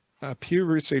Pew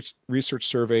Research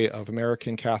survey of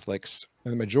American Catholics,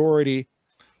 and the majority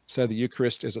said the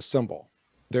Eucharist is a symbol,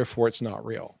 therefore it's not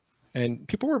real. And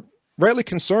people were rightly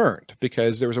concerned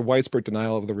because there was a widespread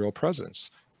denial of the real presence.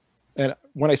 And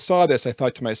when I saw this, I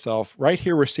thought to myself, right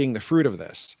here, we're seeing the fruit of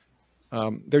this.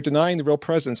 They're denying the real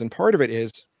presence, and part of it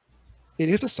is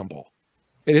a symbol.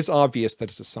 It is obvious that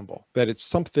it's a symbol, that it's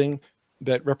something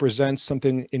that represents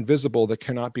something invisible that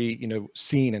cannot be,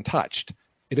 seen and touched.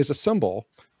 It is a symbol,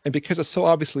 and because it's so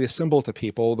obviously a symbol to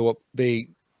people, they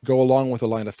go along with a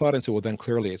line of thought and say, well, then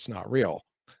clearly it's not real.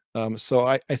 So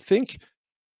I think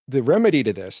the remedy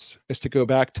to this is to go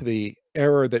back to the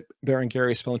error that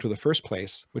Berengarius fell into in the first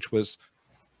place, which was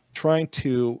trying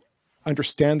to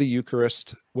understand the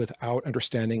Eucharist without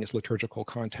understanding its liturgical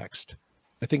context.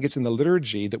 I think it's in the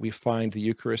liturgy that we find the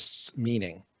Eucharist's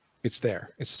meaning. It's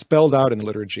there. It's spelled out in the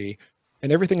liturgy.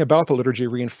 And everything about the liturgy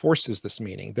reinforces this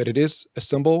meaning, that it is a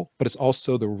symbol, but it's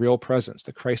also the real presence,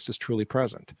 that Christ is truly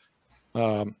present.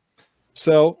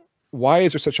 So why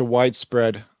is there such a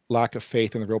widespread lack of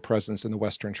faith in the real presence in the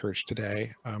Western Church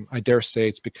today? I dare say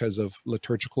it's because of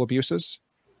liturgical abuses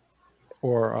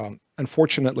or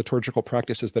unfortunate liturgical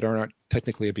practices that are not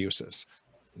technically abuses.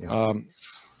 Yeah.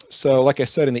 So like I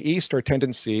said, in the East, our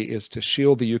tendency is to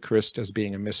shield the Eucharist as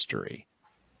being a mystery.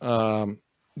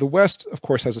 The West, of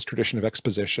course, has this tradition of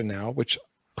exposition now, which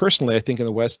personally, I think in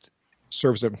the West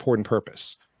serves an important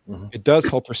purpose. Mm-hmm. It does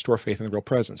help restore faith in the real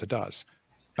presence. It does.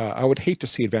 I would hate to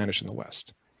see it vanish in the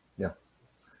West. Yeah.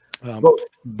 But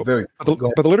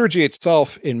the liturgy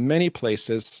itself, in many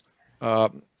places,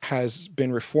 has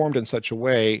been reformed in such a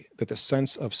way that the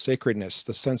sense of sacredness,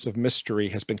 the sense of mystery,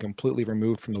 has been completely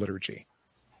removed from the liturgy.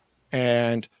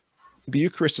 And the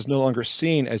Eucharist is no longer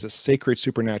seen as a sacred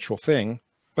supernatural thing,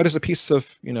 but as a piece of,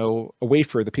 a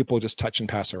wafer that people just touch and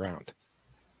pass around.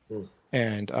 Mm.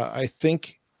 And I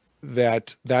think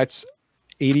that that's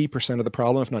 80% of the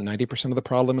problem, if not 90% of the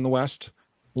problem in the West,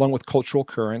 along with cultural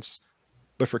currents.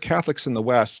 But for Catholics in the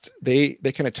West, they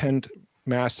can attend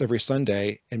Mass every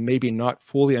Sunday and maybe not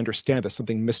fully understand that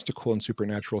something mystical and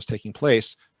supernatural is taking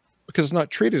place, because it's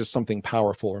not treated as something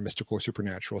powerful or mystical or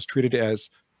supernatural. It's treated as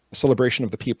a celebration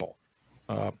of the people.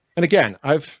 And again,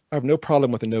 I have no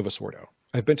problem with the Novus Ordo.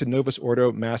 I've been to Novus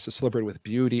Ordo Masses celebrated with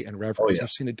beauty and reverence. Oh, yeah.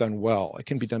 I've seen it done well. It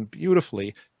can be done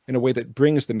beautifully in a way that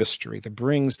brings the mystery, that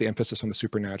brings the emphasis on the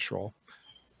supernatural.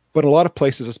 But in a lot of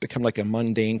places, it's become like a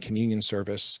mundane communion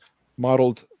service,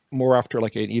 modeled more after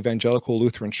like an evangelical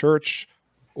Lutheran church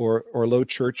or low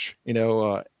church,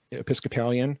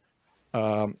 Episcopalian.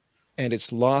 And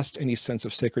it's lost any sense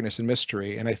of sacredness and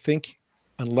mystery. And I think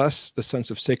unless the sense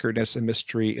of sacredness and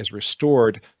mystery is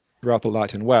restored throughout the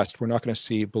Latin West, we're not going to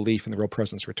see belief in the real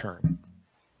presence return.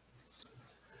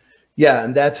 Yeah,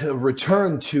 and that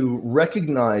return to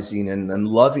recognizing and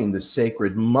loving the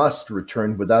sacred must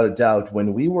return without a doubt.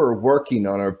 When we were working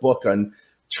on our book on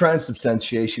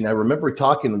Transubstantiation, I remember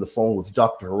talking on the phone with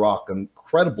Dr. Rock, an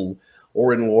incredible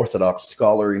Oriental Orthodox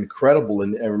scholar, incredible.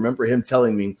 And I remember him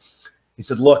telling me, he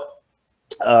said, look,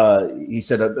 he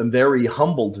said, I'm very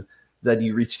humbled that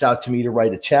you reached out to me to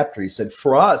write a chapter. He said,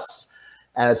 for us,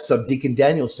 as Subdeacon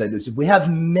Daniel said, we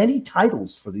have many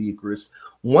titles for the Eucharist.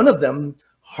 One of them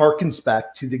harkens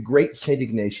back to the great St.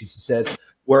 Ignatius. He says,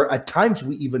 where at times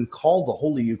we even call the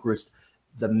Holy Eucharist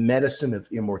the medicine of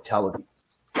immortality.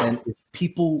 And if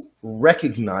people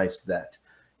recognized that,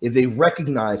 if they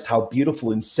recognized how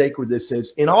beautiful and sacred this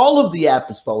is in all of the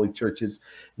apostolic churches,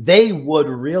 they would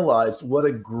realize what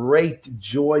a great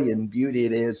joy and beauty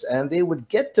it is. And they would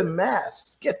get to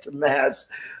Mass,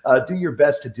 do your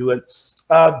best to do it.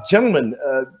 Gentlemen,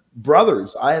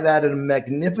 brothers, I have had a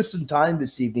magnificent time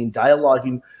this evening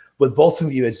dialoguing with both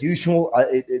of you. As usual,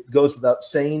 it goes without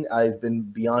saying, I've been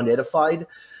beyond edified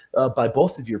by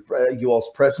both of you all's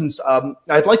presence.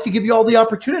 I'd like to give you all the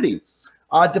opportunity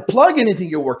to plug anything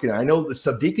you're working on. I know the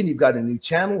Subdeacon, you've got a new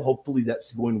channel. Hopefully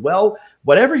that's going well.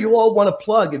 Whatever you all want to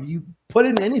plug, if you put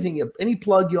in anything, any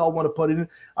plug you all want to put in,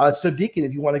 Subdeacon,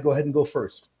 if you want to go ahead and go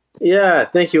first. Yeah,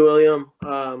 thank you, William.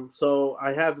 So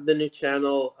I have the new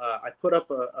channel. I put up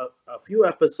a few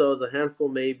episodes, a handful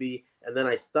maybe, and then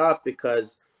I stopped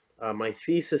because my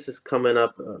thesis is coming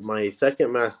up. My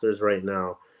second master's right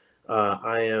now.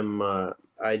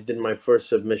 I did my first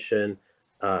submission,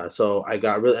 so I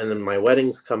got really, and then my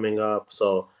wedding's coming up,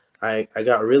 so I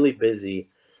got really busy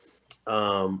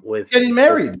with Getting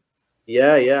married.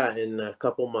 yeah, in a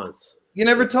couple months. You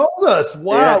never told us.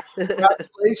 Wow. Yeah.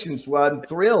 Congratulations. Well, I'm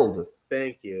thrilled.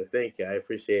 Thank you, I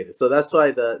appreciate it. So that's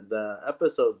why the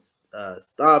episodes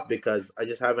stopped, because I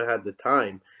just haven't had the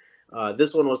time.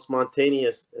 This one was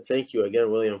spontaneous. Thank you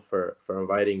again, William, for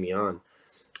inviting me on.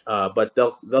 But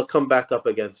they'll come back up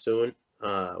again soon.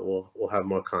 We'll have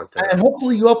more content. And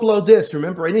hopefully you upload this.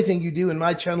 Remember, anything you do in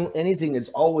my channel, anything is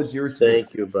always yours.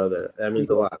 Thank you, brother. That means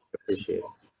a lot. I appreciate it.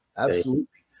 Absolutely.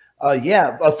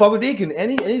 Yeah, Father Deacon,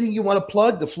 anything you want to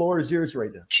plug? The floor is yours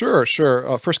right now. Sure.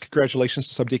 First, congratulations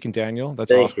to Subdeacon Daniel.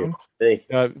 That's awesome. Thank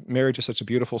you. Marriage is such a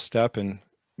beautiful step, and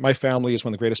my family is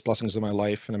one of the greatest blessings of my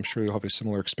life, and I'm sure you'll have a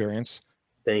similar experience.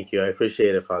 Thank you. I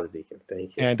appreciate it, Father Deacon.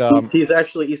 Thank you. And he's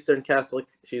actually Eastern Catholic.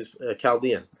 She's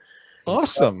Chaldean.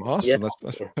 Awesome. Yeah.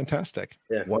 That's fantastic.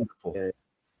 Yeah. Wonderful. Yeah.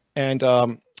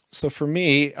 And so for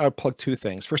me, I'll plug two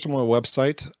things. First, I'm on a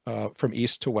website, From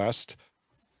East to West.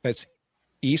 That's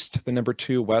east, the number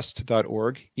 2,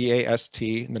 west.org, EAST,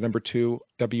 the number 2,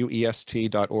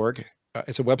 WEST.org.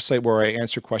 It's a website where I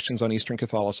answer questions on Eastern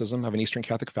Catholicism. I have an Eastern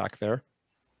Catholic fact there,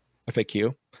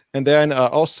 FAQ. And then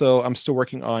also, I'm still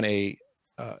working on a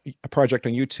project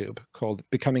on YouTube called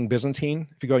Becoming Byzantine.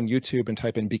 If you go on YouTube and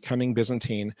type in Becoming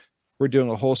Byzantine, we're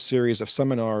doing a whole series of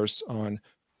seminars on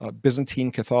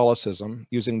Byzantine Catholicism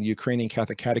using the Ukrainian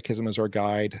Catholic Catechism as our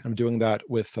guide. I'm doing that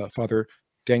with Father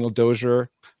Daniel Dozier,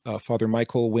 Father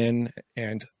Michael Wynn,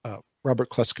 and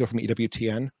Robert Klesko from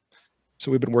EWTN.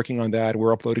 So we've been working on that.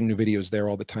 We're uploading new videos there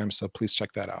all the time, so please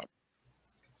check that out.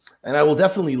 And I will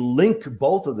definitely link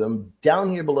both of them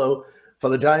down here below. By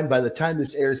the time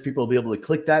this airs, people will be able to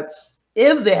click that.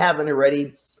 If they haven't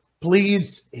already,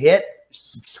 please hit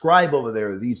subscribe over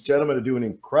there. These gentlemen are doing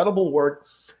incredible work.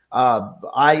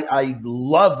 I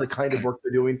love the kind of work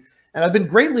they're doing. And I've been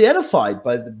greatly edified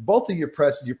by both of your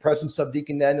presence,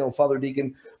 Subdeacon Daniel and Father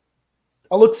Deacon.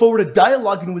 I look forward to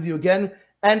dialoguing with you again.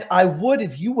 And I would,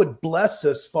 if you would bless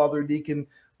us, Father Deacon,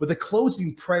 with a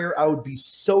closing prayer, I would be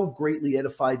so greatly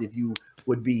edified if you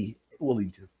would be willing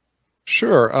to.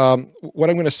 Sure. What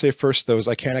I'm going to say first, though, is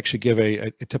I can't actually give a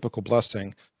typical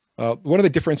blessing. One of the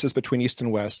differences between East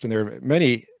and West, and there are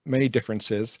many, many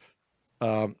differences,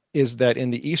 is that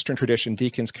in the Eastern tradition,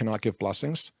 deacons cannot give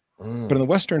blessings. But in the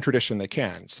Western tradition, they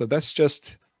can. So that's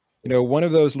just, one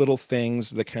of those little things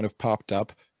that kind of popped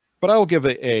up. But I will give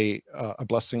a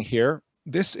blessing here.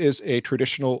 This is a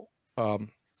traditional,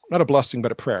 not a blessing,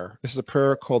 but a prayer. This is a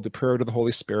prayer called the Prayer to the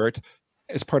Holy Spirit.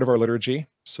 It's part of our liturgy.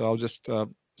 So I'll just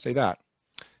say that.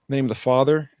 In the name of the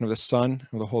Father, and of the Son, and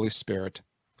of the Holy Spirit.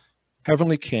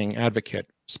 Heavenly King, Advocate,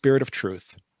 Spirit of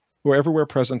Truth, who are everywhere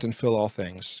present and fill all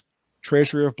things,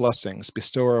 treasury of blessings,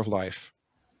 bestower of life,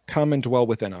 come and dwell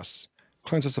within us,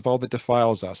 cleanse us of all that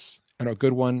defiles us, and our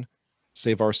good one,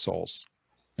 save our souls.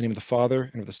 In the name of the Father,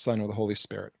 and of the Son, and of the Holy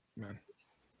Spirit. Amen.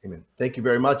 Amen. Thank you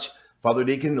very much, Father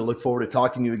Deacon. I look forward to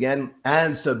talking to you again.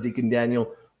 And Subdeacon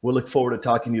Daniel, we'll look forward to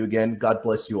talking to you again. God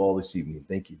bless you all this evening.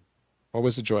 Thank you.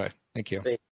 Always a joy. Thank you.